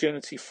the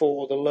opportunity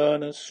for the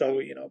learners,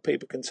 so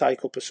people can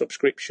take up a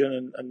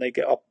subscription and they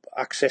get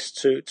access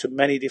to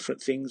many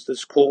different things.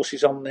 There's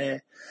courses on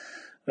there,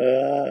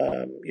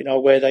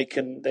 where they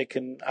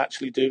can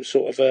actually do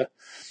sort of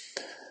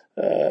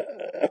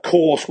a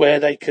course where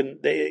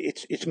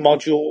it's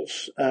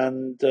modules,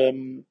 and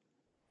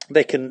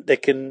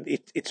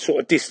it's sort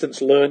of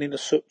distance learning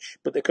as such,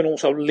 but they can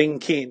also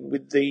link in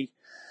with the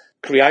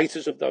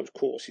creators of those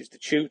courses, the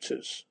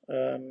tutors,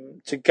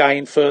 to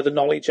gain further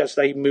knowledge as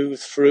they move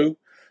through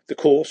the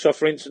course. So,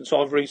 for instance,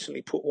 I've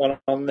recently put one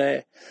on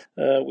there,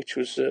 which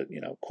was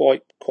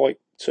quite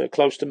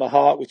close to my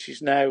heart, which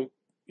is now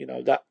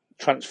that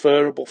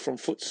transferable from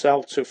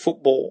futsal to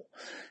football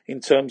in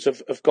terms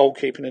of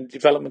goalkeeping and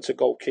development of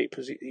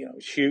goalkeepers.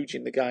 It's huge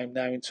in the game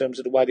now in terms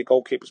of the way the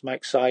goalkeepers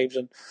make saves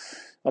and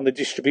on the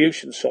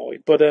distribution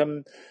side. But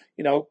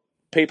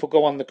people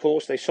go on the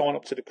course, they sign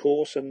up to the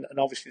course, and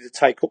obviously they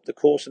take up the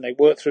course and they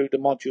work through the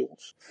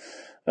modules.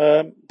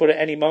 But at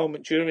any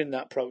moment during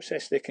that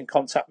process, they can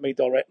contact me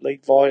directly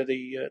via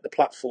the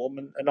platform,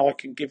 and I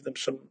can give them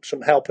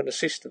some help and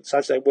assistance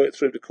as they work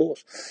through the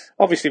course.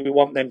 Obviously, we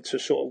want them to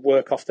sort of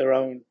work off their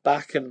own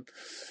back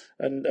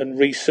and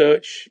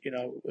research,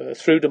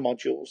 through the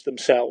modules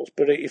themselves.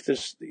 But if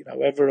there's,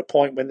 ever a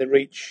point when they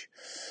reach,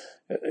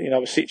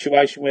 a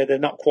situation where they're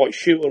not quite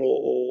sure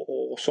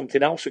or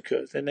something else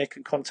occurs, then they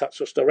can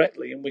contact us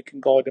directly and we can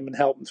guide them and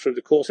help them through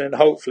the course. And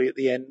hopefully at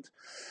the end,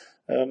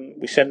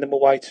 we send them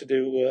away to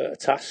do a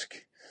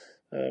task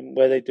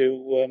where they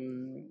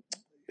do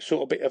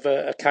sort of a bit of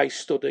a case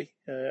study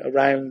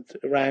around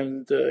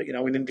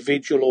an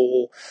individual,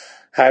 or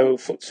how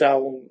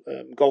futsal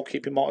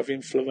goalkeeping might have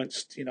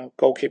influenced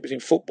goalkeepers in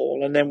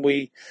football, and then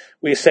we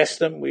assess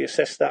them, we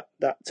assess that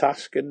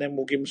task, and then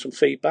we'll give them some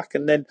feedback,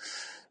 and then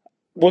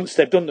once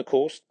they've done the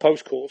course,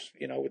 post-course,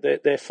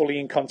 they're fully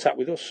in contact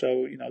with us,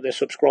 so they're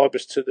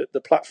subscribers to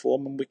the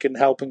platform, and we can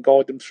help and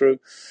guide them through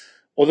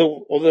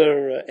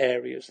other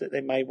areas that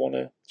they may want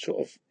to sort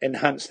of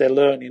enhance their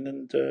learning,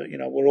 and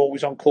we're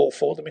always on call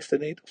for them if they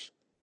need us.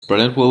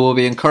 Brilliant. Well, we'll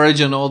be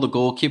encouraging all the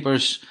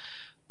goalkeepers,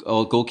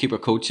 all goalkeeper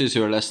coaches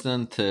who are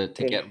listening to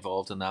get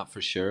involved in that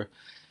for sure.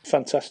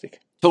 Fantastic.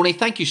 Tony,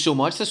 thank you so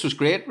much. This was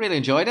great. Really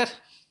enjoyed it.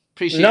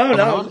 Appreciate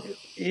on.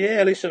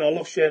 Yeah, listen, I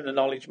love sharing the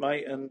knowledge,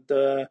 mate, and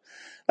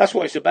that's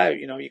what it's about.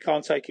 You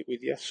can't take it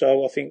with you.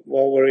 So I think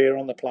while we're here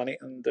on the planet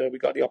and we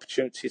got the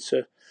opportunity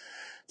to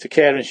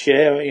care and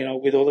share,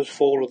 with others,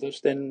 for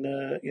others, then,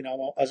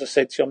 as I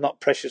said to you, I'm not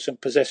precious and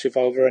possessive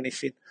over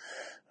anything.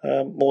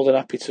 More than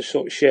happy to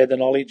sort of share the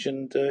knowledge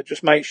and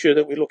just make sure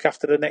that we look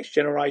after the next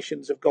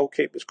generations of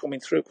goalkeepers coming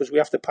through, because we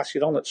have to pass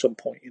it on at some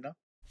point,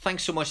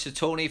 Thanks so much to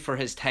Tony for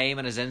his time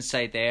and his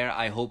insight there.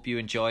 I hope you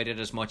enjoyed it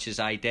as much as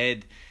I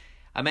did.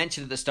 I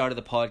mentioned at the start of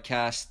the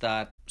podcast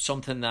that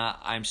something that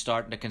I'm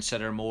starting to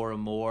consider more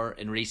and more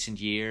in recent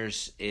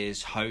years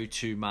is how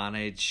to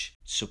manage,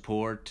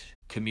 support,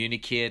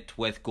 communicate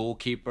with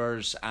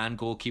goalkeepers and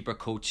goalkeeper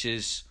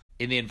coaches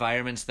in the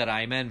environments that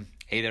I'm in,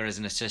 either as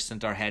an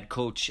assistant or head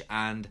coach.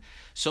 And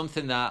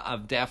something that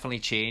I've definitely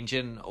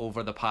changing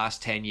over the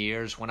past 10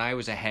 years. When I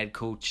was a head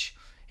coach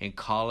in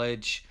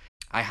college,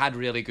 I had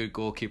really good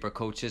goalkeeper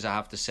coaches, I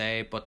have to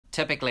say, but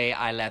typically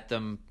I let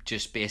them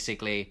just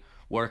basically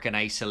work in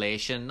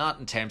isolation, not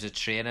in terms of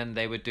training.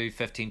 They would do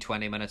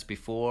 15-20 minutes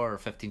before or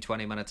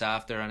 15-20 minutes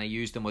after, and I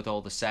used them with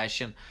all the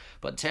session.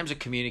 But in terms of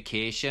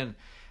communication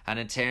and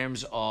in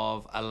terms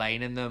of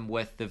aligning them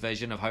with the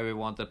vision of how we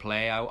want to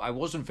play, I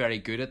wasn't very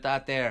good at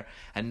that there.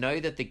 And now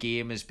that the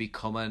game is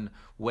becoming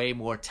way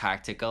more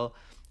tactical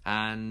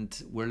and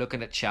we're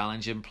looking at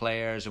challenging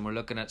players and we're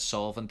looking at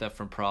solving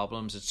different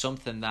problems, it's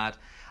something that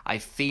I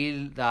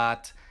feel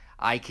that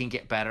I can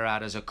get better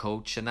at as a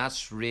coach. And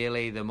that's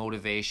really the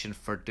motivation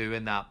for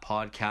doing that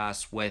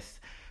podcast with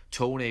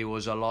Tony,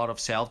 was a lot of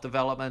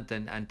self-development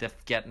and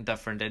getting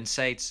different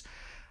insights.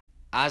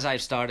 As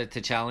I've started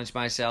to challenge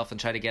myself and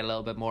try to get a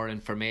little bit more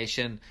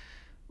information,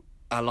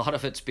 a lot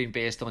of it's been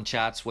based on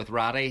chats with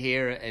Ratty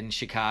here in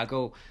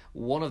Chicago.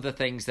 One of the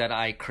things that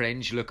I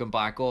cringe looking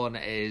back on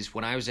is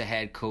when I was a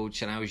head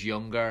coach and I was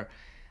younger,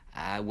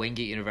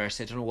 Wingate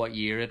University, I don't know what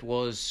year it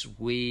was,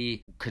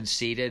 we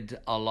conceded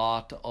a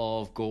lot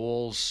of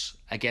goals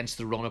against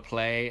the run of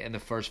play in the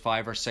first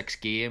 5 or 6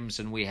 games,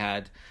 and we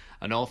had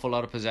an awful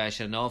lot of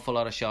possession, an awful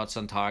lot of shots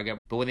on target.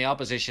 But when the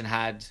opposition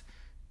had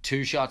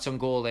 2 shots on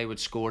goal, they would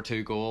score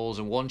 2 goals,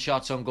 and 1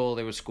 shot on goal,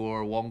 they would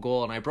score 1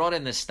 goal. And I brought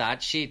in the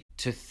stat sheet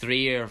to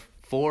 3 or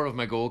 4 of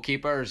my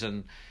goalkeepers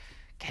and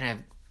kind of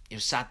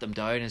sat them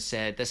down and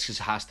said, this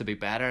has to be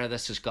better,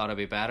 this has got to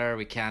be better,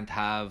 we can't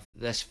have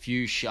this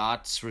few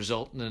shots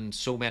resulting in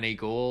so many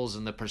goals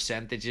and the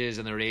percentages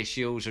and the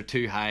ratios are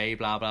too high,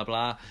 blah blah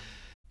blah.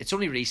 It's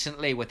only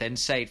recently with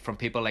insight from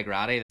people like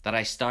Ratty that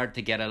I started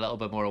to get a little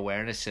bit more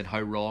awareness in how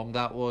wrong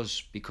that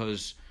was,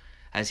 because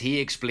as he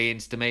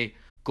explains to me,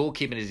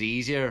 goalkeeping is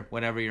easier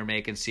whenever you're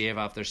making save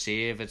after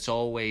save. It's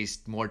always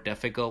more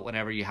difficult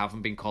whenever you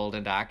haven't been called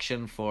into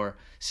action for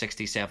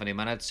 60-70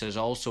 minutes. It's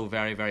also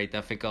very, very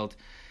difficult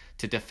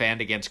to defend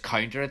against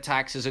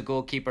counter-attacks as a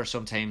goalkeeper.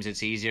 Sometimes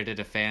it's easier to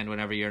defend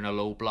whenever you're in a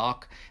low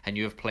block and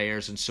you have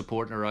players and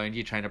supporting around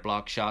you trying to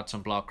block shots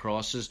and block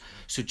crosses.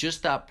 So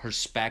just that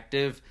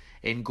perspective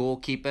in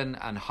goalkeeping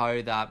and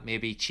how that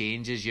maybe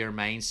changes your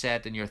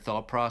mindset and your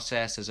thought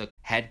process as a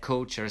head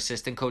coach or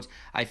assistant coach,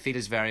 I feel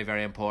is very,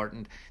 very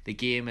important. The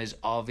game is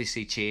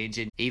obviously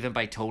changing, even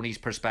by Tony's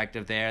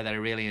perspective there, that I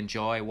really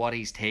enjoy what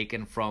he's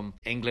taken from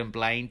England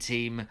blind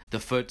team, the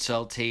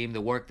futsal team, the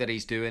work that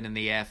he's doing in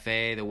the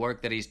FA, the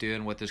work that he's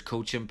doing with his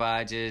coaching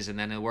badges, and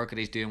then the work that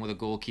he's doing with the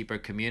goalkeeper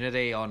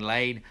community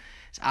online.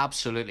 It's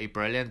absolutely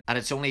brilliant, and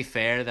it's only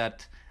fair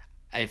that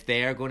if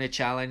they're going to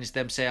challenge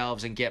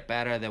themselves and get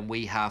better, then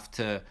we have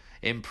to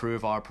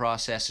improve our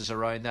processes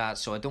around that.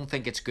 So I don't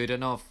think it's good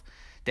enough,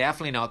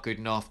 definitely not good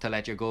enough, to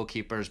let your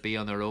goalkeepers be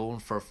on their own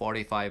for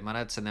 45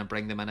 minutes and then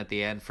bring them in at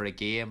the end for a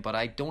game. But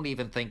I don't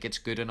even think it's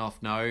good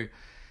enough now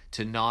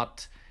to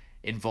not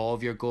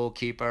involve your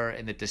goalkeeper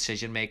in the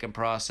decision-making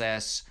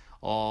process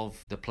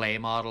of the play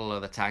model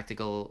or the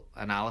tactical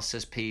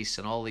analysis piece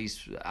and all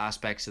these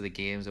aspects of the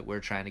games that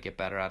we're trying to get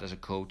better at as a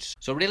coach.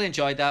 So really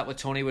enjoyed that with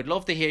Tony. Would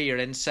love to hear your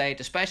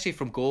insight, especially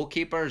from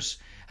goalkeepers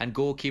and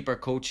goalkeeper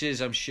coaches.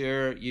 I'm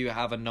sure you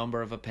have a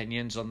number of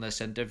opinions on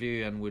this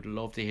interview and would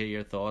love to hear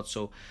your thoughts.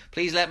 So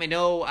please let me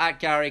know at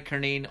Gary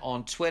Curneen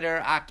on Twitter,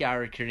 at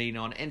Gary Curneen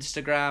on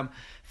Instagram.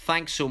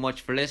 Thanks so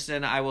much for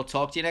listening. I will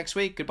talk to you next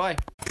week. Goodbye.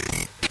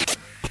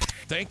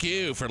 Thank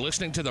you for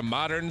listening to the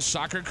Modern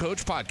Soccer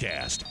Coach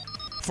Podcast.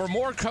 For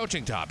more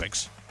coaching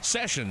topics,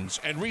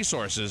 sessions, and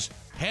resources,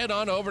 head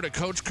on over to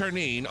Coach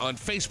Curneen on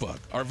Facebook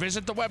or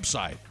visit the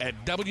website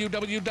at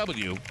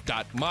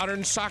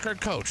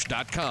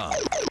www.modernsoccercoach.com.